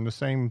 Alabama. We're in the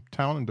same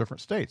town in different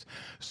states.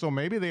 So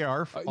maybe they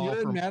are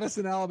you're in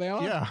Madison,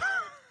 Alabama? Yeah.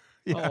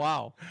 Yeah. Oh,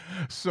 wow.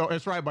 So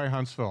it's right by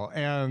Huntsville.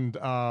 And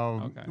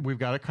we've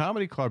got a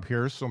comedy club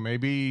here, so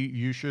maybe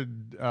you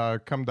should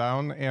come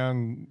down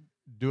and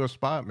do a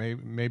spot.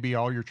 Maybe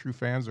all your true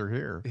fans are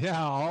here.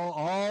 Yeah,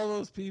 all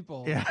those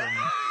people from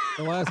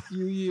the last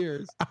few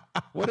years.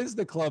 What is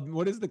the club?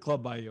 What is the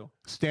club by you?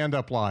 Stand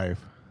Up Live.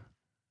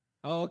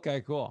 Oh, okay,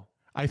 cool.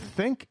 I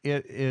think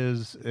it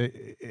is.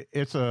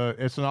 It's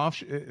an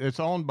offshoot. It's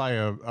owned by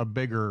a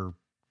bigger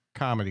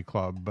comedy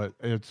club, but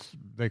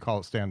they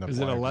call it Stand Up Live. Is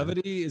it a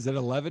levity? Is it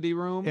a levity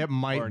room? It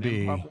might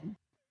be.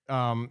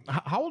 How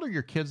old are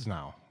your kids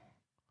now?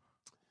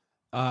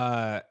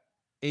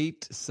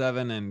 8,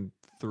 7, and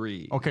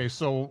 3. Okay,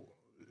 so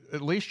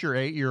at least your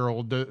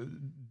 8-year-old,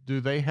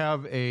 do they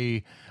have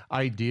a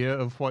idea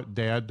of what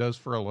Dad does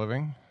for a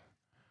living?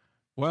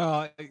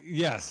 Well,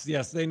 yes,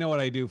 they know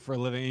what I do for a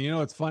living. And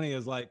what's funny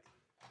is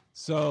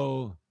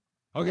so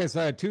I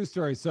had 2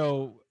 stories.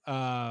 So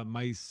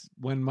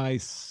when my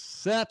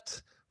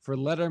set for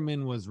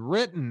Letterman was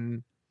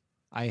written,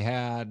 I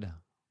had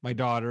my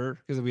daughter,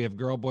 because we have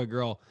girl, boy,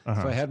 girl.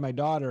 So I had my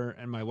daughter,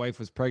 and my wife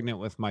was pregnant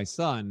with my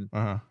son.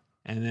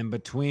 And then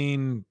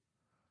between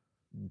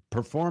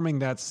performing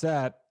that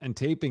set and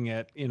taping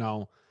it,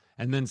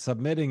 and then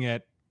submitting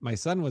it, my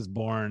son was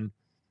born.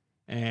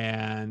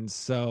 And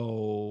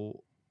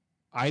so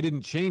I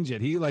didn't change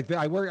it.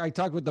 I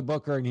talked with the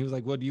booker, and he was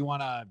like, well, do you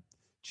want to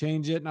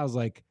change it? And I was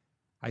like,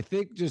 I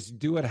think just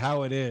do it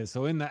how it is.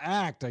 So in the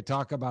act, I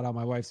talk about how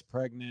my wife's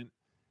pregnant,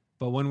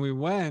 but when we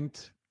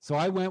went, so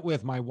I went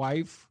with my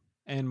wife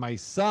and my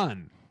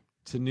son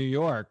to New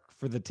York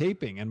for the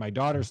taping, and my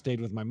daughter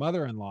stayed with my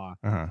mother-in-law.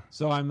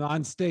 So I'm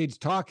on stage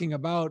talking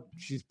about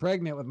she's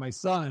pregnant with my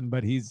son,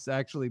 but he's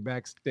actually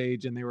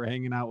backstage, and they were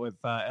hanging out with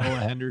Ella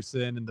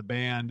Henderson and the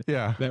band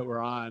that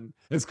were on.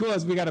 It's cool,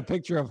 as we got a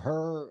picture of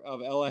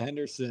Ella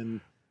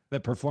Henderson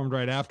that performed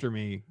right after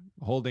me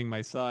holding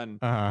my son.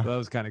 So that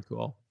was kind of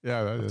cool.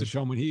 Yeah, to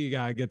show him when he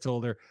gets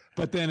older.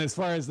 But then as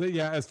far as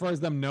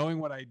them knowing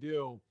what I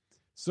do,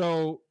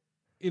 so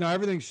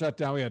everything's shut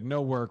down. We had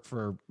no work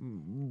for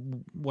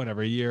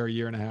a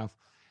year and a half.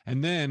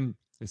 And then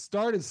it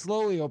started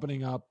slowly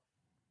opening up,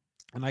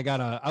 and I got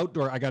an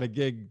outdoor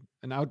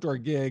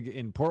gig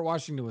in Port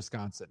Washington,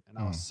 Wisconsin. And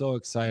I was so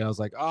excited. I was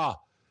like,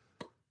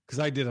 because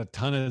I did a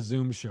ton of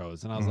Zoom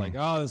shows, and I was like,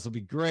 this will be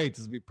great.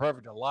 This will be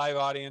perfect. A live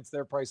audience.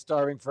 They're probably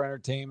starving for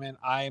entertainment.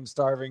 I am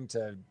starving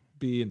to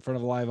be in front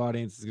of a live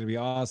audience. It's going to be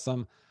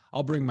awesome.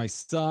 I'll bring my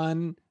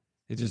son.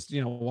 It just,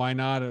 why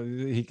not?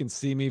 He can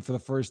see me for the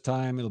first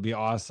time. It'll be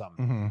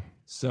awesome.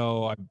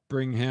 So I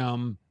bring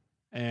him,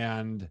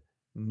 and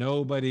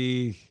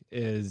nobody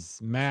is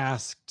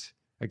masked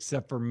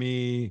except for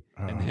me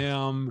and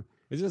him.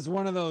 It's just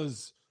one of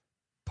those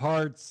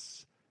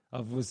parts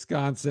of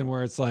Wisconsin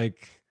where it's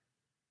like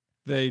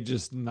they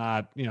just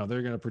not, they're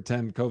going to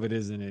pretend COVID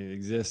isn't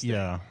existing.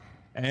 Yeah.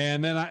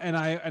 And then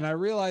I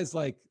realized,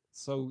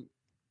 so,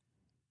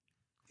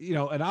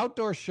 an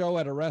outdoor show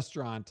at a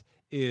restaurant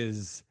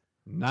is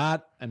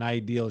not an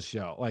ideal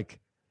show.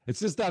 It's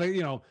just not,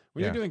 when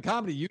you're doing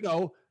comedy,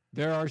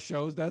 there are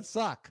shows that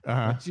suck,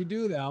 but you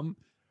do them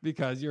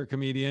because you're a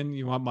comedian,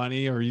 you want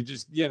money, or you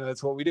just,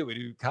 that's what we do. We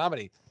do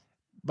comedy.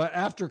 But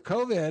after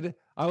COVID,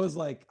 I was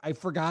like, I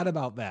forgot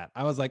about that.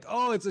 I was like,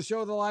 oh, it's a show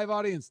with a live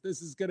audience.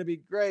 This is going to be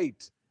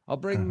great. I'll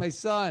bring my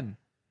son.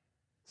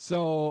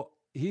 So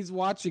he's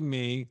watching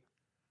me.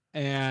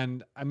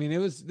 And I mean,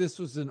 this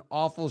was an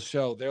awful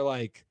show. They're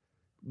like,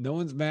 no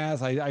one's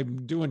masked.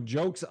 I'm doing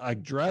jokes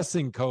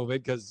addressing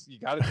COVID because you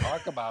got to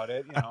talk about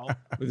it.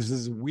 This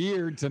is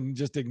weird to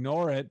just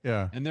ignore it.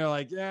 Yeah. And they're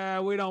like, yeah,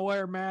 we don't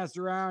wear masks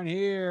around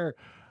here.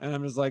 And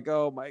I'm just like,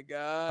 oh my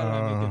God. And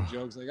I'm making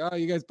jokes like, oh,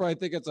 you guys probably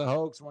think it's a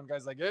hoax. One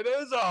guy's like, it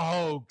is a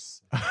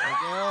hoax. Like,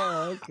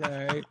 oh,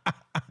 okay.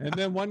 And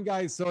then one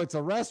guy, so it's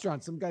a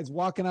restaurant. Some guy's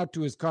walking out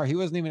to his car. He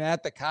wasn't even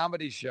at the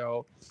comedy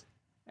show.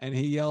 And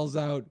he yells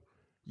out,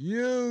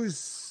 you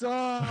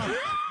suck.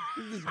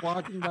 He's just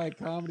walking by a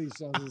comedy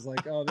show. He's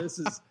like, oh, this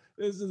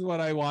is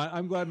what I want.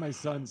 I'm glad my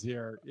son's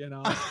here,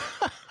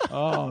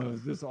 Oh, it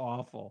was just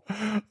awful.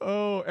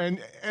 Oh, and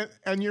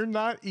you're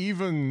not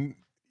even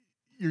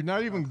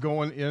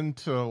going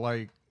into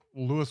like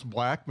Lewis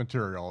Black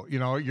material.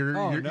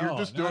 You're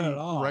just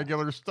doing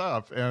regular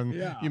stuff, and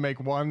you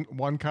make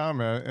one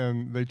comment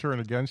and they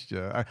turn against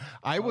you.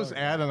 I was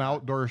at an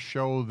outdoor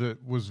show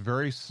that was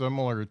very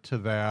similar to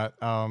that.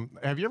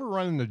 Have you ever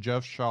run into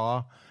Jeff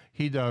Shaw?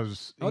 He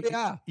does. Oh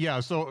yeah. Yeah.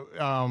 So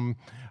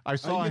I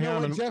saw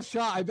him. Jeff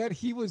Shaw, I bet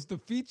he was the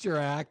feature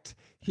act.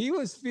 He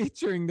was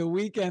featuring the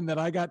weekend that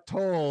I got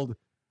told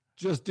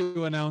just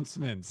do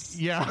announcements.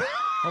 Yeah.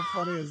 How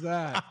funny is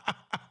that?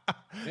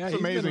 Yeah, it's he's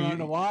amazing. Been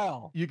around a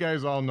while. You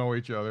guys all know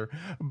each other,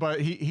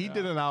 but he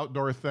did an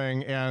outdoor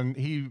thing, and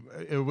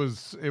it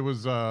was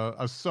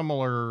a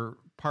similar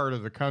part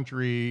of the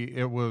country.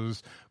 It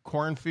was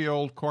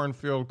cornfield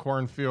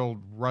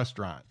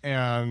restaurant,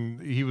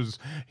 and he was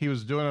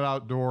doing it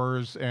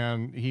outdoors,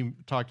 and he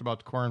talked about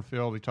the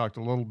cornfield. He talked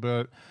a little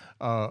bit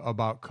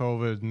about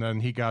COVID, and then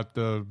he got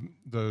the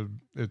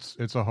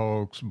it's a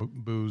hoax,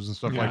 booze and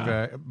stuff like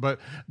that. But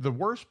the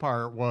worst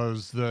part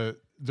was that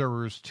there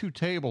was 2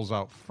 tables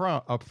up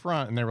front,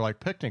 and they were like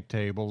picnic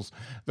tables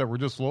that were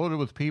just loaded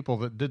with people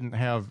that didn't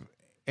have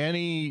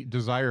any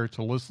desire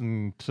to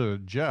listen to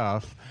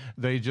Jeff.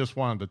 They just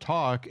wanted to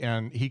talk,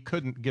 and he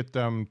couldn't get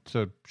them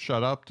to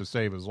shut up to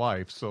save his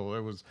life. So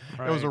it was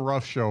a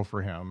rough show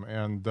for him.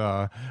 And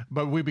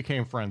but we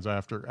became friends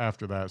after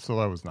that, so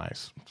that was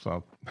nice.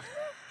 So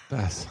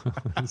that's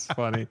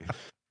funny.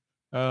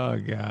 Oh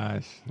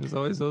gosh, there's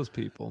always those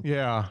people.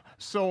 Yeah.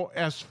 So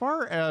as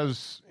far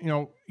as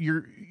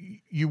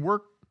you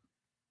work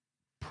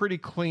pretty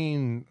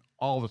clean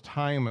all the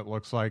time, it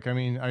looks like. I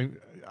mean,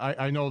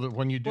 I know that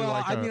when you do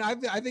I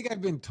think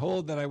I've been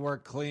told that I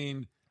work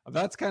clean.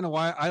 That's kind of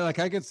why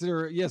I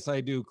consider, yes,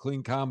 I do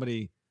clean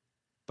comedy,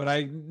 but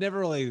I never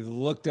really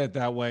looked at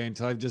that way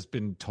until I've just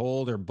been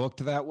told or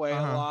booked that way a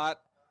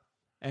lot.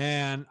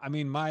 And I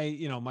mean,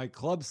 my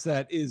club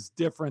set is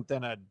different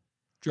than a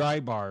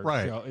dry bar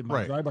show,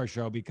 dry bar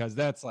show, because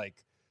that's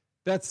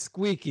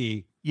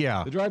squeaky.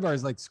 Yeah. The dry bar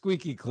is like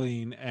squeaky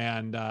clean.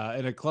 And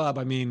in a club,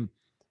 I mean,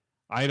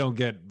 I don't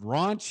get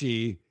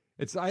raunchy.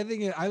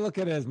 I look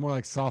at it as more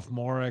like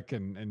sophomoric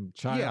and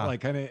child,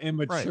 like kind of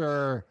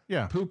immature,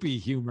 poopy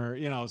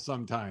humor,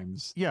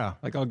 sometimes. Yeah.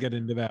 Like I'll get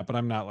into that, but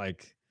I'm not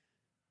like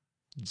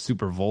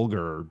super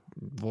vulgar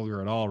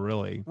at all,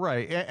 really.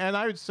 Right. And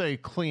I would say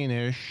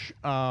cleanish,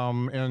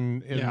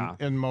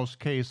 in most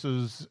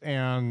cases.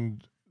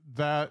 And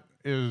that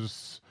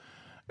is,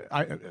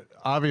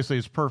 obviously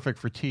it's perfect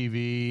for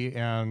TV,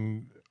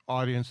 and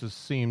audiences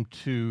seem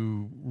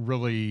to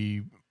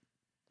really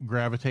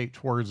gravitate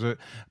towards it.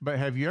 But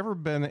have you ever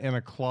been in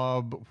a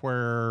club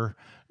where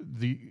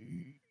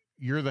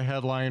you're the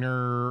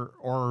headliner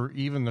or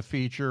even the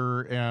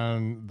feature,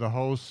 and the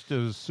host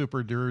is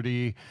super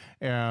dirty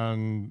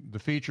and the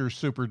feature's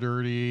super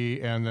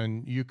dirty, and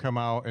then you come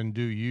out and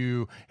do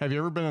you? Have you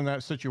ever been in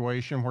that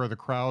situation where the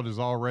crowd is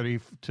all ready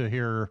to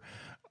hear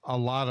a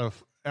lot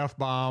of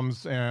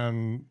F-bombs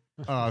and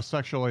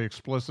sexually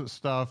explicit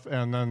stuff,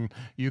 and then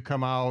you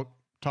come out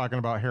talking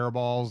about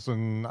hairballs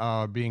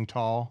and being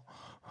tall?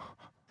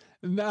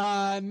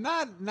 Nah,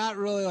 not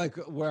really, like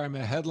where I'm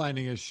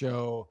headlining a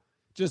show,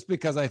 just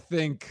because I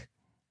think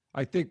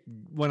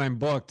when I'm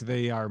booked,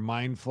 they are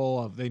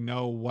mindful of, they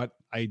know what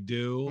I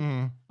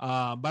do. But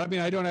I mean,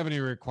 I don't have any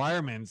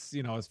requirements,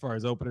 as far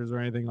as openers or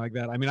anything like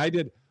that. I mean,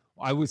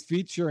 I was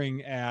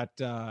featuring at,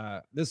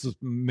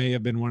 may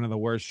have been one of the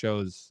worst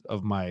shows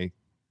of my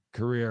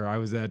career. I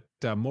was at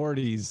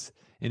Morty's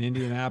in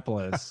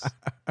Indianapolis.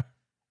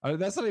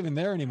 That's not even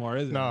there anymore,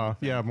 is it? No,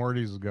 yeah,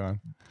 Morty's is gone.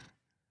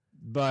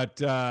 But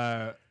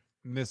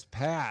Miss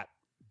Pat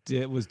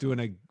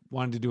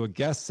wanted to do a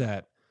guest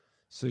set,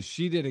 so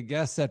she did a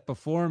guest set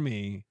before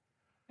me,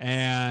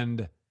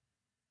 and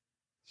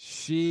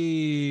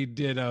she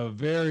did a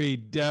very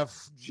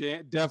def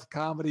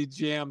comedy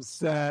jam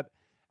set,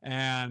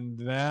 and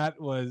that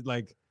was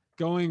like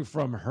going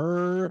from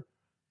her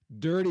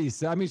dirty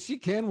set. I mean, she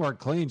can work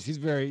clean; she's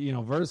very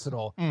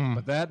versatile.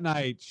 But that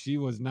night she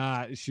was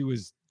not. She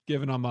was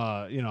giving them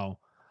a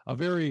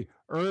very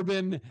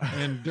urban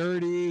and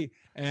dirty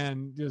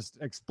and just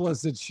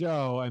explicit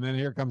show. And then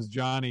here comes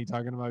Johnny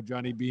talking about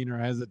Johnny Beehner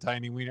has a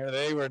tiny wiener.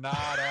 They were not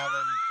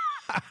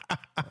having.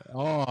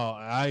 Oh,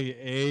 I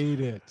ate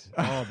it.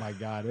 Oh my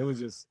God. It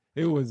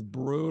was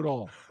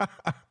brutal.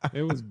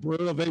 It was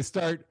brutal.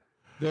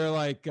 They're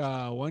like,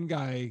 one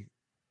guy,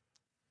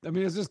 I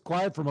mean, it's just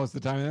quiet for most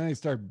of the time, and then they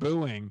start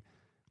booing.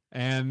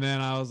 And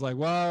then I was like,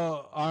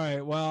 well, all right,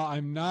 well,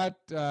 I'm not,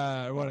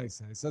 what did I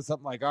say? I said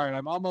something like, all right,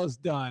 I'm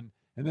almost done.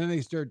 And then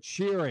they start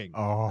cheering.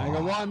 Oh. I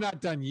go, well, I'm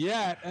not done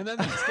yet. And then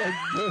they start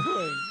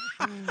booing.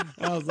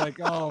 I was like,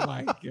 oh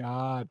my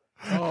God.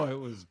 Oh, it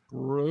was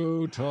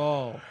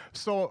brutal.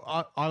 So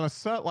on a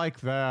set like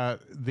that,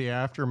 the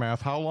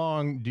aftermath, how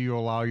long do you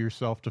allow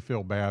yourself to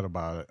feel bad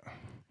about it?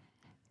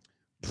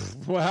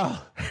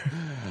 Well,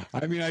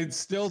 I mean, I'd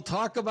still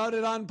talk about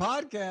it on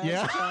podcasts,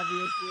 yeah.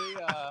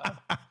 Obviously.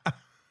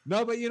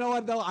 No, but you know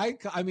what though? I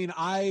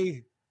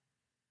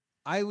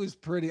was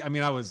pretty. I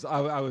mean, I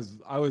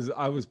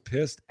was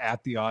pissed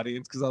at the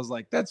audience because I was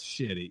like, "That's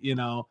shitty," you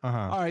know.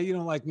 Uh-huh. All right, you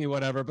don't like me,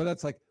 whatever. But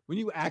that's like when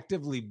you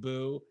actively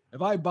boo.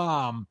 If I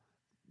bomb,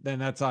 then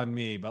that's on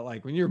me. But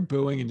like when you're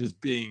booing and just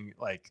being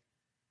like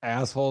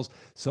assholes.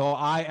 So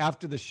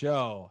after the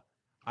show,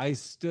 I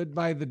stood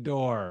by the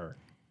door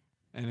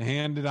and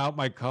handed out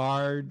my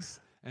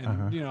cards.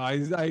 And you know,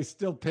 I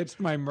still pitched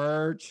my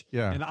merch,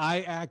 and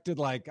I acted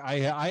like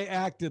I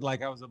acted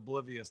like I was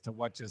oblivious to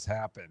what just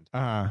happened.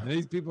 And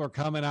these people are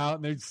coming out,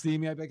 and they'd see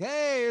me. I'd be like,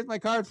 "Hey, here's my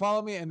card.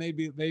 Follow me." And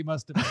they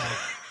must have been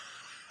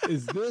like,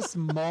 "Is this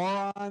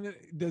moron?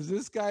 Does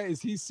this guy? Is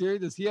he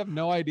serious? Does he have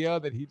no idea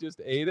that he just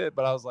ate it?"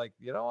 But I was like,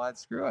 you know what?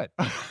 Screw it.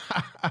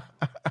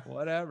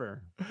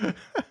 Whatever.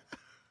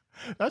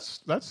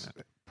 That's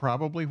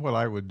probably what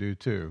I would do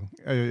too.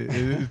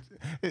 You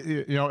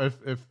know,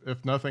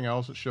 if nothing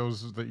else, it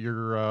shows that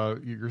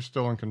you're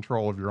still in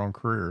control of your own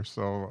career.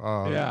 So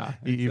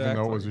exactly. Even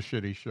though it was a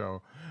shitty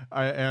show,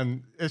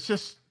 and it's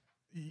just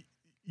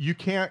you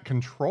can't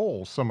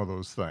control some of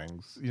those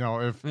things. You know,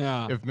 if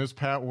Miss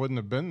Pat wouldn't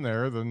have been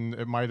there, then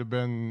it might have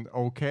been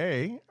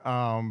okay.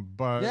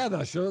 But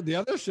the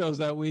other shows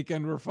that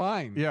weekend were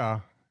fine.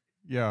 Yeah.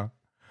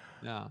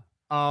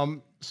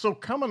 So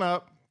coming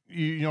up,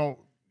 you know.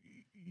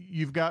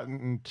 You've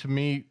gotten to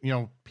meet, you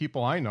know,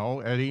 people I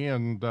know, Eddie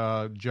and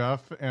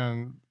Jeff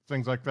and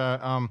things like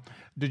that.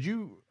 Did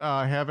you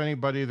have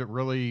anybody that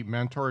really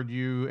mentored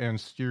you and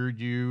steered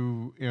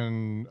you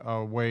in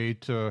a way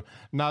to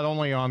not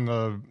only on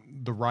the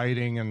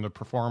writing and the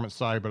performance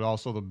side, but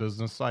also the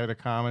business side of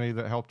comedy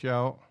that helped you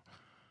out?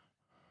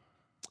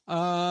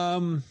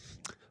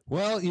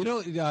 Well, you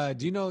know,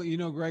 do you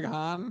know Greg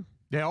Hahn?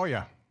 Yeah. Oh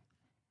yeah.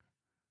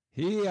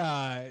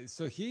 I'm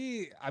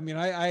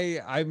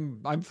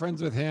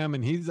friends with him,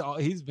 and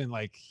he's been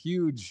like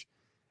huge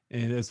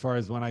as far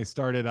as when I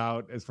started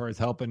out, as far as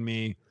helping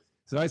me.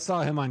 So I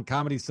saw him on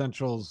Comedy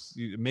Central's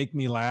Make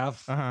Me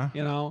Laugh,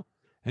 you know,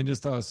 and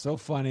just thought it was so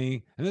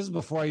funny. And this is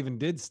before I even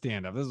did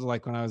stand up. This was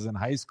like when I was in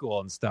high school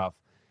and stuff.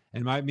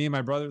 And me and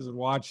my brothers would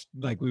watch,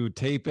 like we would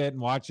tape it and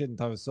watch it and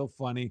thought it was so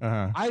funny.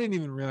 I didn't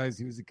even realize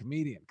he was a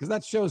comedian because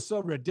that show is so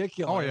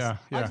ridiculous. Oh, yeah.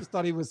 I just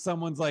thought he was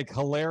someone's like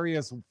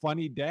hilarious,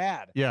 funny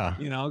dad. Yeah.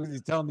 You know, because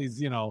he's telling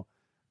these, you know,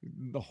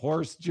 the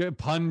horse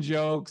pun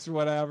jokes or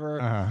whatever.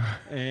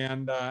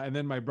 And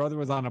then my brother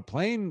was on a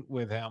plane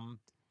with him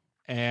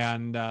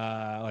and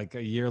like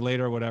a year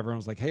later or whatever. And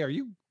was like, hey,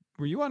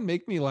 were you on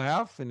Make Me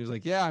Laugh? And he was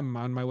like, yeah, I'm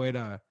on my way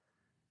to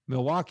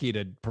Milwaukee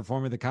to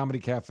perform at the Comedy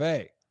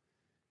Cafe.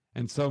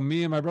 And so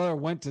me and my brother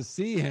went to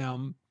see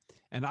him,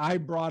 and I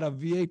brought a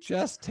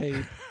VHS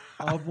tape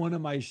of one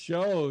of my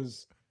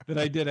shows that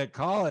I did at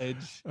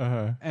college.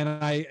 And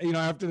I, you know,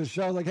 after the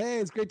show, I was like, hey,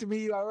 it's great to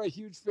meet you. I'm a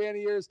huge fan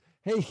of yours.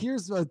 Hey,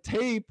 here's a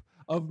tape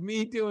of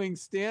me doing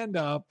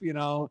stand-up, you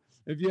know,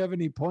 if you have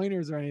any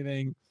pointers or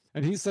anything.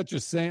 And he's such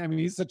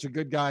a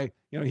good guy.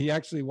 You know, he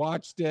actually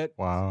watched it.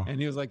 Wow. And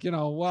he was like, you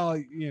know, well,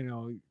 you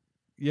know,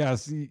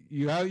 yes,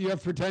 you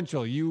have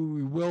potential.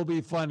 You will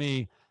be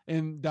funny.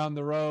 And down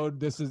the road,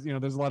 this is, you know,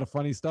 there's a lot of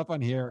funny stuff on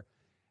here.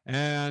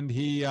 And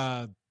he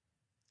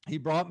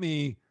booked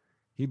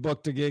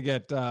a gig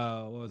at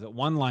what was it,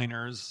 One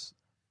Liners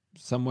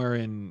somewhere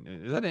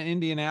is that in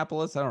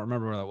Indianapolis? I don't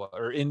remember where that was.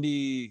 Or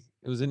it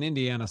was in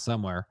Indiana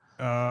somewhere.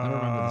 I don't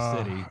remember the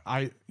city.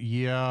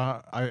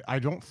 I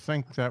don't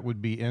think that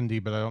would be Indy,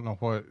 but I don't know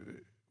what.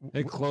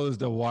 It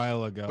closed a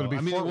while ago.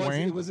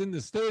 It was in the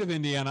state of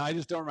Indiana. I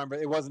just don't remember.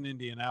 It wasn't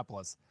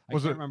Indianapolis. I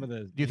can't remember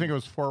the. Do you think it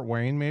was Fort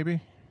Wayne,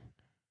 maybe?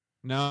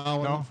 No, it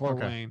wasn't Fort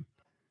Wayne.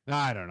 No,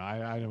 I don't know.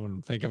 I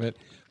don't think of it,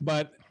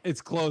 but it's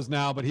closed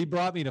now. But he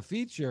brought me to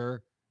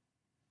feature,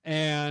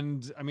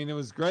 and I mean, it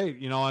was great.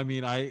 You know, I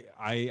mean, I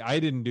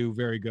didn't do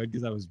very good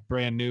because I was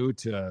brand new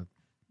to,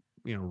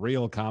 you know,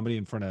 real comedy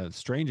in front of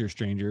strangers,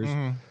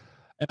 and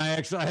I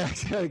actually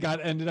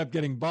ended up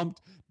getting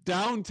bumped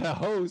down to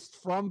host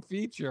from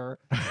feature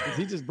because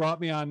he just brought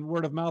me on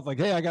word of mouth, like,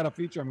 hey, I got a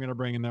feature I'm going to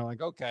bring in there.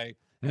 Like, okay,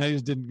 and I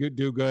just didn't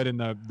do good, and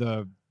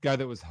the guy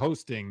that was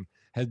hosting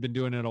has been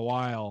doing it a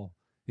while.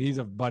 He's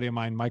a buddy of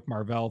mine, Mike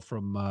Marvell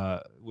from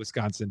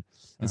Wisconsin.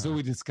 And so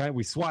we just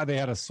we swap. They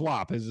had a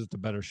swap. It was just a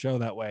better show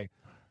that way.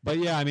 But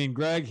yeah, I mean,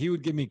 Greg, he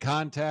would give me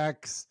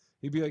contacts.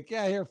 He'd be like,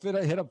 yeah, here,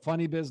 hit up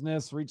Funny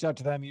Business, reach out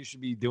to them. You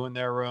should be doing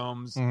their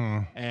rooms.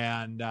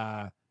 And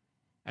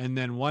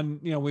then one,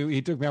 you know,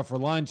 he took me out for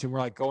lunch and we're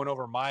like going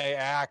over my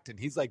act and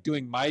he's like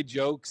doing my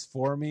jokes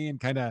for me and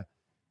kind of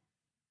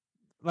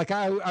like,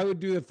 I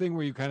would do the thing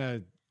where you kind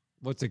of,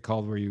 what's it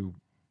called? Where you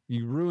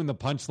you ruin the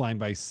punchline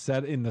by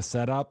in the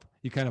setup.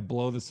 You kind of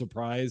blow the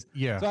surprise.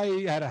 Yeah. So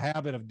I had a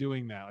habit of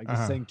doing that, like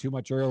just saying too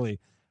much early.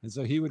 And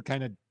so he would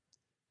kind of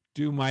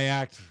do my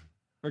act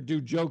or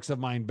do jokes of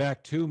mine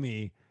back to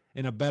me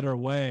in a better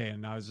way.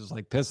 And I was just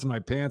like pissing my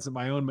pants at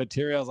my own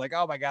material. I was like,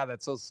 oh my God,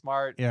 that's so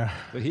smart. Yeah.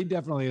 But he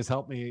definitely has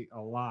helped me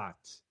a lot.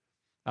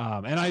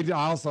 And I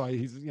also,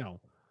 he's,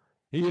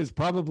 he is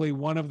probably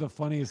one of the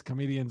funniest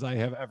comedians I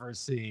have ever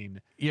seen.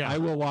 Yeah. I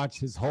will watch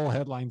his whole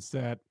headline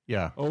set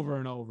over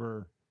and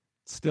over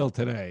still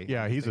today.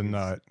 Yeah, he's a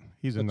nut.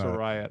 He's a nut. It's a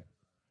riot.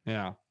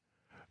 Yeah.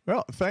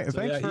 Well, thanks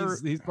for...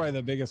 He's probably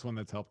the biggest one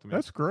that's helped me.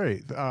 That's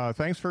great.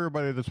 Thanks for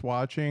everybody that's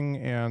watching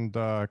and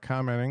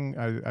commenting.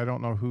 I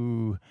don't know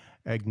who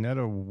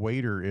Agneta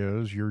Waiter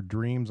is. Your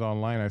dreams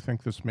online. I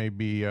think this may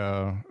be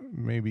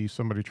maybe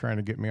somebody trying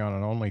to get me on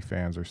an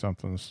OnlyFans or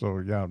something. So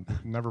yeah,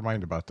 never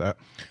mind about that.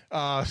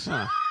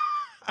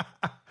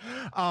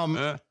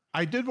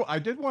 I did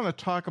want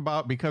to talk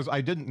about, because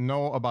I didn't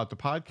know about the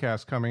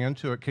podcast coming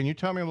into it. Can you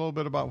tell me a little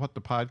bit about what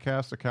the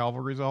podcast, The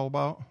Cavalry, is all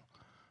about?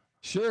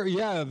 Sure.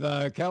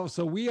 Yeah.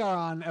 So we are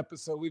on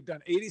we've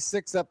done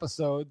 86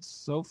 episodes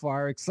so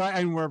far.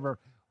 Exciting.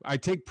 I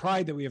take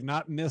pride that we have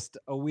not missed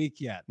a week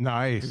yet.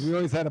 Nice. We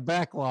always had a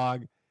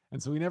backlog.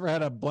 And so we never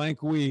had a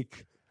blank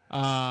week.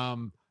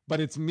 But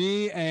it's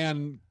me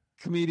and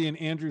comedian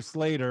Andrew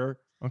Slater,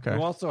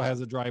 who also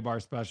has a dry bar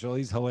special.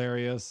 He's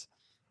hilarious.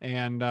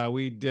 And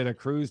we did a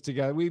cruise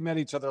together. We met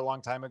each other a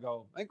long time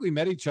ago. I think we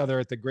met each other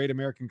at the Great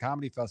American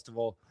Comedy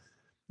Festival.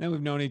 Then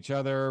we've known each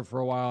other for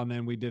a while, and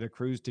then we did a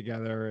cruise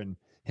together and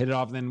hit it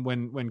off. And then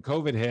when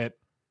COVID hit,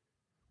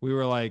 we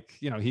were like,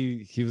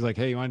 he was like,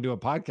 hey, you want to do a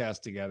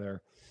podcast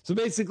together? So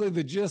basically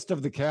the gist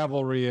of the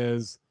Cavalry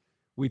is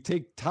we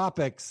take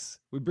topics,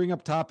 we bring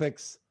up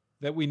topics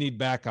that we need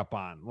backup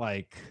on.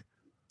 Like,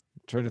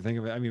 I'm trying to think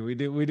of it. I mean, we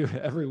do it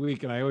every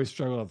week, and I always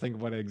struggle to think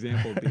of what an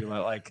example would be.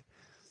 Like,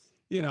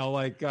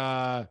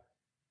 a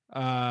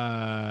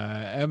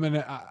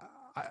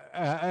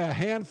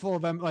handful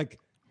of them, like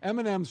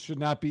M&Ms should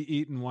not be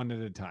eaten one at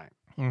a time.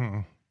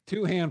 Mm-hmm.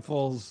 2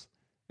 handfuls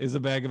is a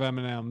bag of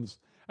M&Ms.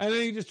 And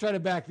then you just try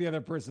to back the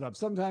other person up.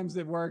 Sometimes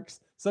it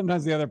works.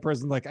 Sometimes the other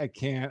person's like, I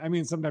can't. I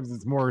mean, sometimes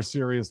it's more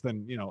serious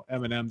than,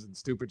 M&Ms and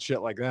stupid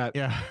shit like that.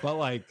 Yeah. But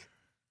like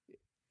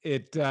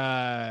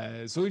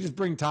so we just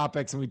bring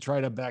topics and we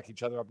try to back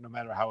each other up no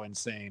matter how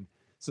insane.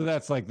 So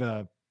that's like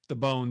the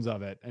bones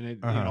of it.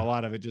 And a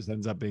lot of it just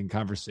ends up being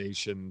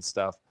conversation and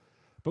stuff.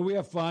 But we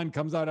have fun.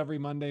 Comes out every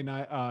Monday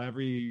night,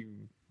 every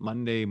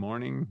Monday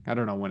morning. I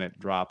don't know when it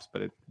drops,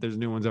 but there's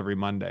new ones every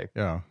Monday.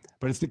 Yeah.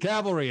 But it's the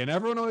Cavalry, and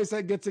everyone always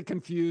gets it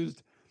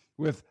confused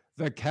with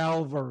the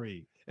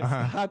Calvary. It's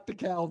not the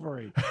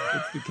Cavalry.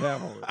 It's the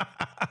Cavalry.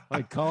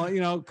 Like calling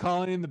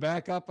in the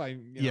backup.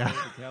 The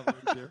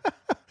Cavalry's here.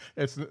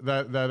 It's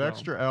that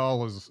extra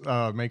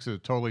L makes it a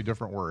totally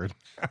different word.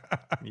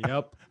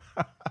 Yep.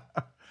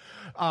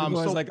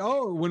 So like,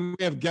 when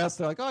we have guests,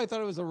 they're like, I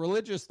thought it was a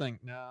religious thing.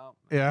 No.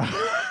 Yeah.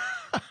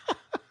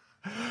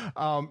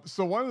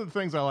 So one of the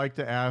things I like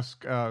to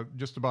ask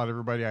just about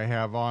everybody I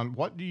have on,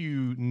 what do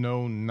you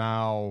know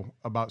now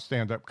about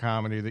stand-up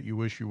comedy that you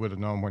wish you would have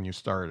known when you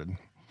started?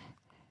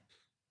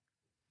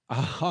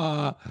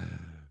 That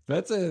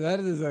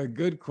is a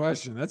good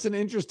question. That's an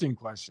interesting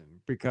question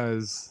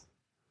because,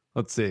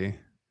 let's see,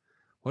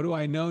 what do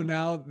I know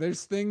now?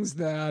 There's things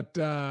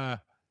that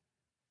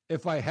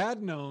if I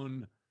had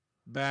known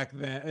back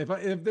then,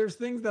 if there's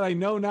things that I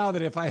know now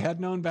that if I had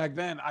known back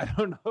then, I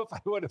don't know if I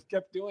would have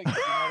kept doing it. You know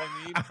what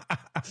I mean?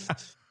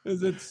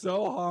 Because it's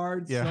so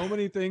hard. Yeah. So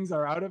many things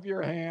are out of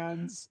your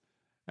hands,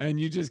 and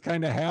you just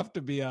kind of have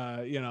to be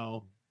a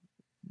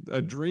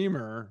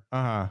dreamer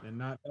and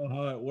not know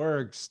how it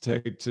works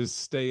to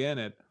stay in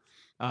it.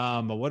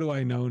 But what do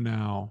I know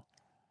now?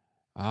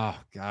 Oh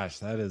gosh,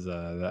 that is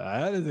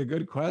a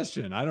good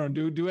question. I don't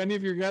do any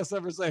of your guests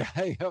ever say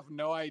I have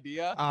no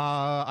idea?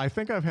 I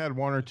think I've had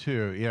one or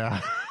two.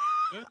 Yeah.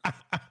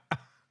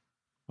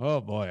 Oh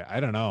boy, I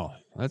don't know.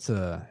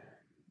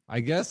 I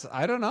guess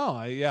I don't know.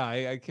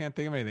 I can't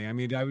think of anything. I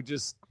mean,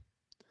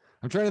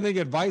 I'm trying to think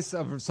advice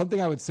of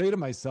something I would say to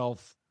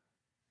myself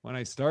when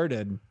I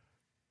started,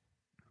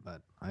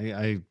 but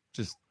I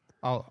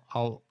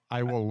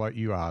will let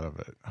you out of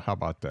it. How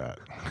about that?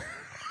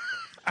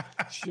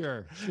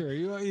 Sure.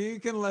 You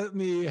can let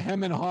me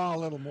hem and haw a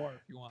little more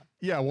if you want.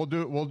 Yeah, we'll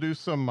do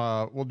some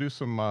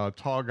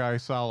tall guy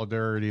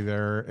solidarity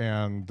there,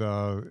 and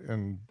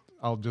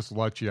I'll just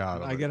let you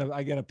out of it.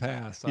 I get a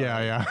pass.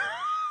 Yeah.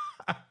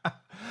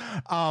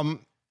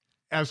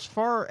 As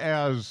far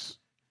as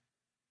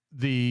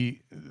this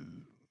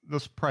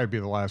will probably be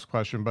the last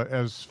question, but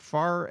as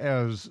far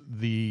as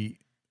the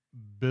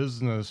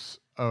business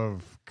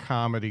of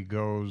comedy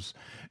goes,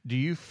 do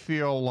you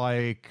feel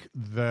like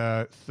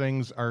that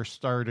things are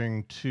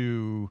starting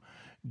to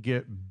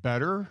get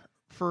better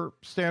for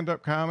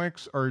stand-up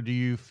comics, or do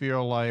you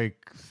feel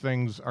like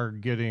things are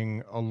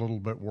getting a little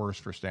bit worse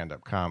for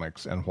stand-up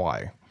comics, and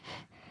why?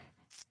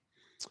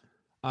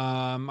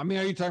 I mean,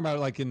 are you talking about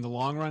like in the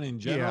long run in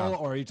general, Yeah.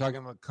 or are you talking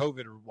about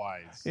COVID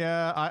wise?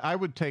 Yeah, I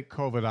would take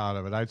COVID out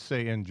of it. I'd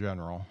say in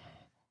general.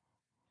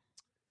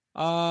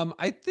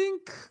 I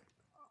think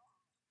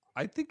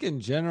in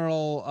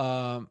general,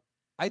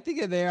 I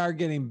think they are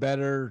getting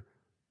better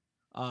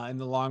in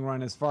the long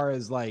run as far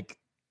as like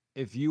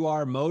if you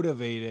are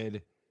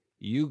motivated,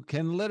 you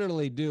can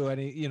literally do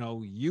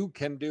you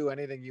can do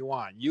anything you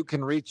want. You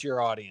can reach your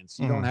audience.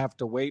 You don't have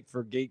to wait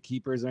for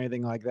gatekeepers or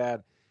anything like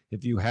that.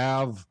 If you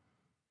have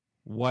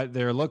what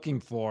they're looking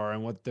for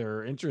and what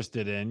they're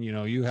interested in,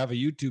 you have a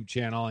YouTube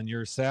channel and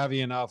you're savvy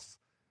enough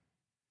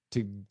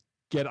to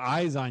get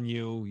eyes on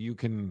you, you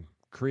can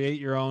create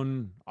your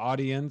own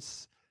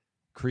audience,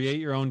 create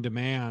your own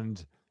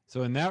demand.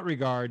 So in that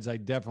regards, I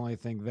definitely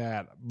think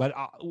that. But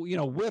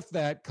with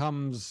that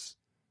comes,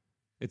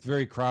 it's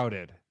very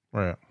crowded,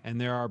 Right. and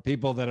there are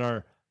people that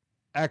are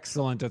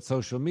excellent at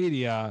social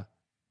media,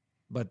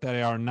 but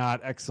they are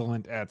not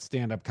excellent at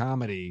stand-up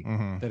comedy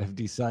that have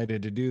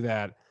decided to do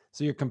that.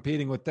 So you're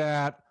competing with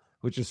that,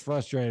 which is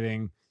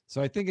frustrating.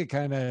 So I think it's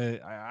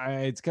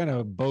kind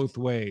of both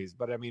ways.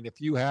 But I mean, if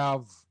you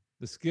have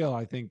the skill,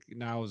 I think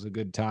now is a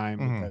good time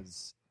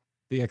because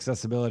the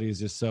accessibility is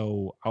just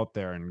so out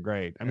there and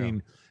great. I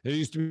mean, there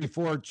used to be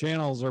 4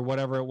 channels or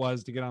whatever it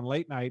was to get on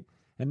late night.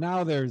 And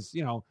now there's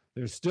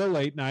still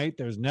late night.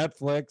 There's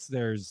Netflix.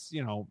 There's,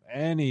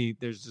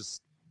 there's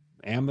just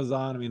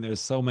Amazon. I mean, there's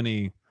so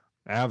many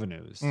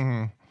avenues.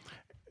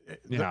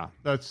 Yeah.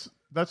 That's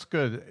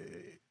good.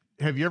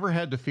 Have you ever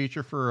had to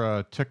feature for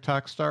a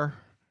TikTok star?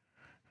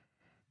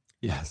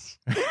 Yes.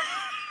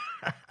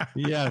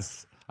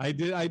 Yes, I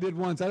did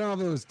once. I don't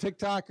know if it was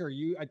TikTok or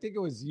I think it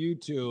was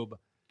YouTube.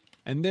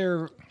 And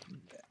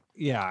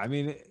I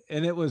mean,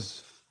 and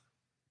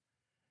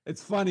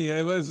it's funny.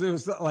 It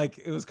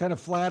was kind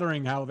of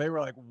flattering how they were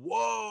like,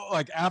 whoa,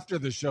 like after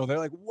the show, they're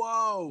like,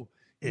 whoa,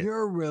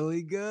 you're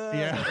really good.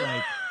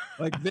 Yeah.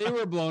 like they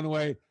were blown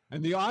away,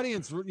 and the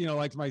audience,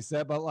 liked my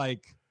set, but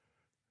like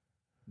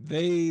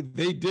they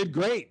did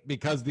great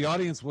because the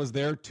audience was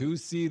there to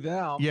see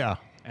them. Yeah.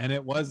 And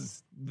it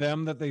was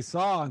them that they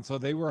saw. And so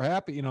they were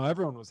happy.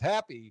 Everyone was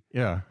happy.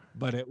 Yeah.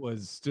 But it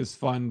was just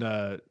fun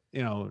to,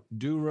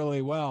 do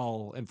really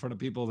well in front of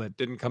people that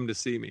didn't come to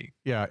see me.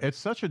 Yeah. It's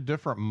such a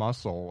different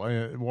muscle.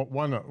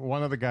 One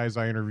of the guys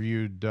I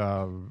interviewed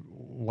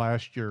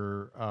last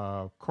year,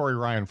 Corey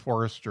Ryan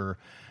Forrester,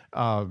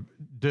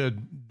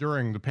 did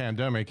during the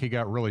pandemic. He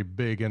got really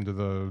big into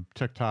the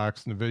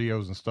TikToks and the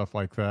videos and stuff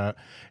like that.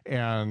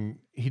 And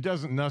he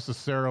doesn't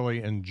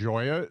necessarily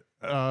enjoy it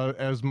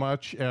as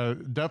much,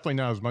 definitely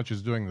not as much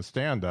as doing the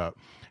stand-up.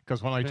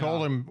 Because when I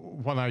told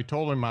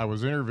him I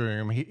was interviewing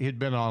him, he'd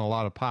been on a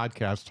lot of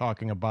podcasts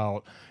talking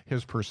about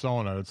his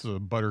persona. It's a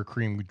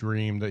buttercream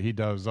dream that he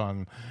does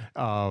on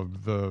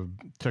the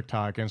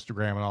TikTok,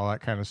 Instagram, and all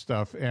that kind of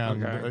stuff.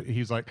 And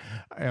he's like,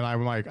 and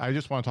I'm like, I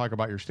just want to talk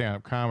about your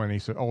stand-up comedy. And he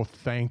said, "Oh,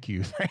 thank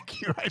you.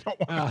 I don't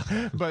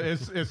want," but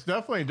it's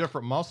definitely a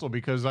different muscle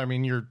because I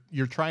mean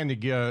you're trying to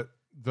get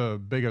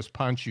the biggest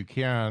punch you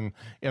can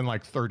in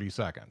like 30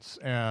 seconds.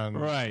 And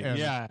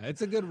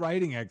it's a good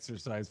writing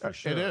exercise for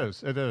sure. It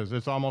is.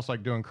 It's almost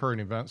like doing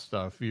current event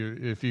stuff.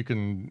 If you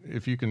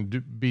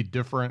can be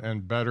different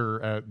and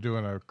better at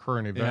doing a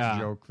current event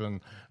joke,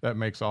 then that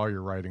makes all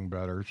your writing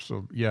better.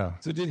 So, yeah.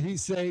 So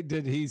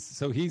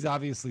he's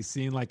obviously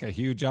seen like a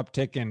huge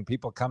uptick in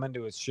people coming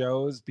to his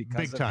shows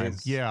because big time.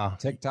 His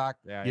TikTok.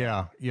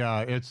 Yeah.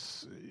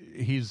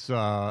 He's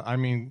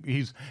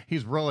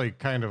really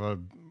kind of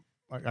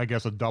I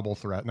guess a double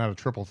threat, not a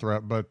triple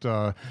threat, but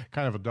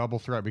kind of a double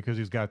threat because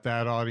he's got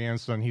that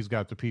audience and he's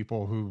got the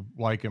people who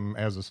like him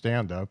as a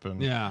stand-up,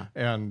 and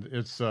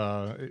it's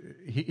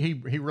he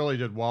really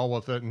did well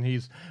with it,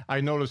 and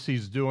I noticed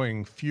he's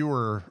doing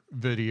fewer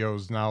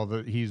videos now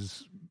that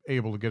he's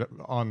able to get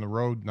on the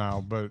road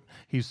now, but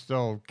he's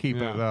still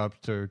keeping it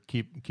up to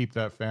keep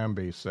that fan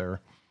base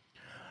there.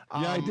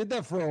 I did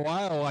that for a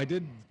while.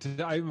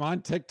 I'm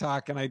on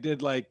TikTok, and I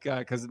did like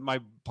because my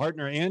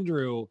partner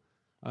Andrew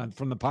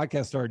from the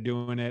podcast started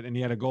doing it, and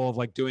he had a goal of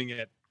like doing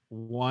it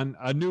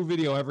a new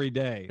video every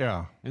day.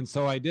 Yeah. And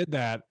so I did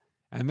that,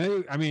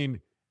 and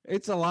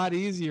it's a lot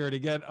easier to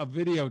get a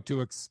video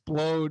to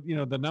explode,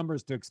 the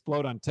numbers to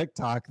explode on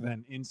TikTok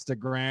than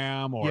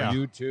Instagram or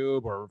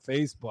YouTube or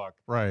Facebook.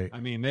 Right. I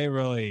mean, they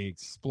really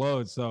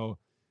explode. So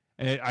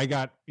I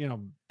got,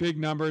 big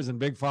numbers and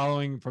big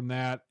following from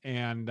that.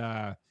 And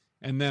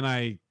then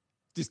I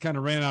just kind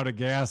of ran out of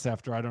gas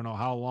after I don't know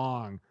how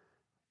long,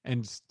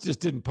 and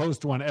just didn't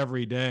post one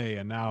every day.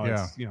 And now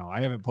it's,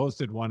 I haven't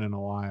posted one in a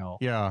while.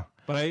 Yeah.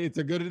 But that's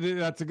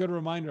a good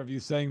reminder of you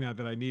saying that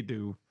I need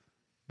to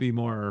be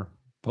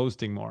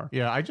posting more.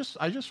 Yeah. I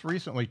just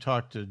recently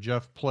talked to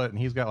Jeff Plitt, and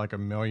he's got like a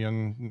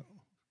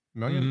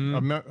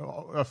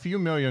few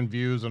million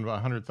views and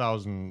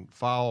 100,000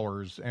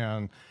 followers.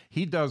 And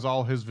he does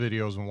all his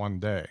videos in one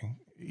day.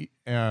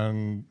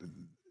 And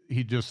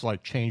he just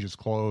like changes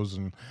clothes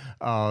and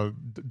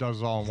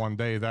does it all in one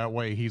day. That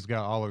way he's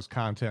got all his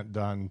content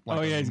done.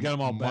 Like he's got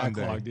them all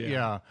Monday. backlogged.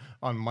 Yeah,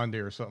 on Monday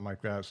or something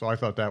like that. So I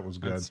thought that was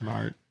good. That's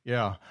smart.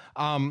 Yeah.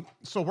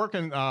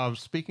 So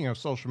speaking of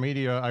social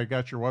media, I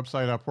got your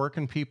website up. Where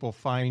can people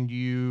find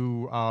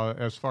you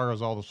as far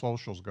as all the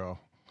socials go?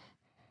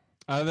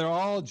 They're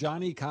all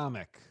Johnny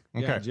Comic.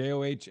 Okay. Yeah,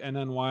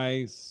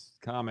 JOHNNY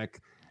Comic.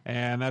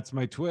 And that's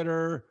my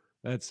Twitter.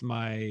 That's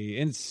my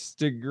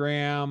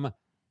Instagram.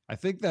 I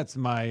think that's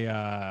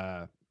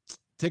my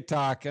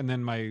TikTok. And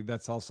then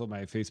that's also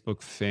my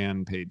Facebook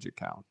fan page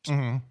account.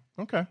 Mm-hmm.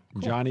 Okay.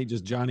 Cool.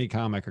 Johnny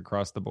Comic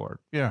across the board.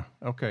 Yeah.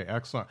 Okay.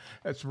 Excellent.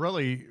 It's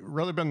really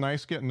been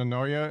nice getting to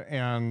know you.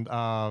 And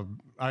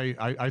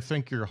I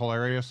think you're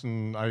hilarious.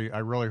 And I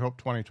really hope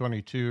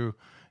 2022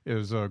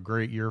 is a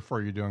great year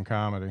for you doing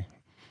comedy.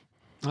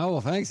 Oh,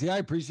 well, thanks. Yeah, I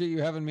appreciate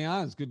you having me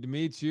on. It's good to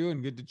meet you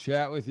and good to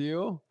chat with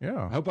you.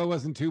 Yeah. I hope I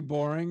wasn't too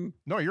boring.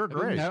 No, you're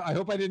great. I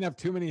hope I didn't have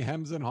too many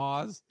hems and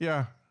haws.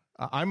 Yeah.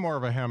 I'm more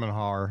of a hem and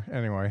haw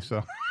anyway,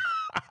 so.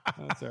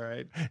 That's all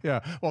right. Yeah.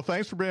 Well,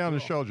 thanks for being on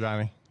the show,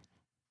 Johnny.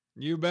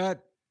 You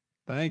bet.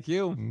 Thank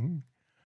you. Mm-hmm.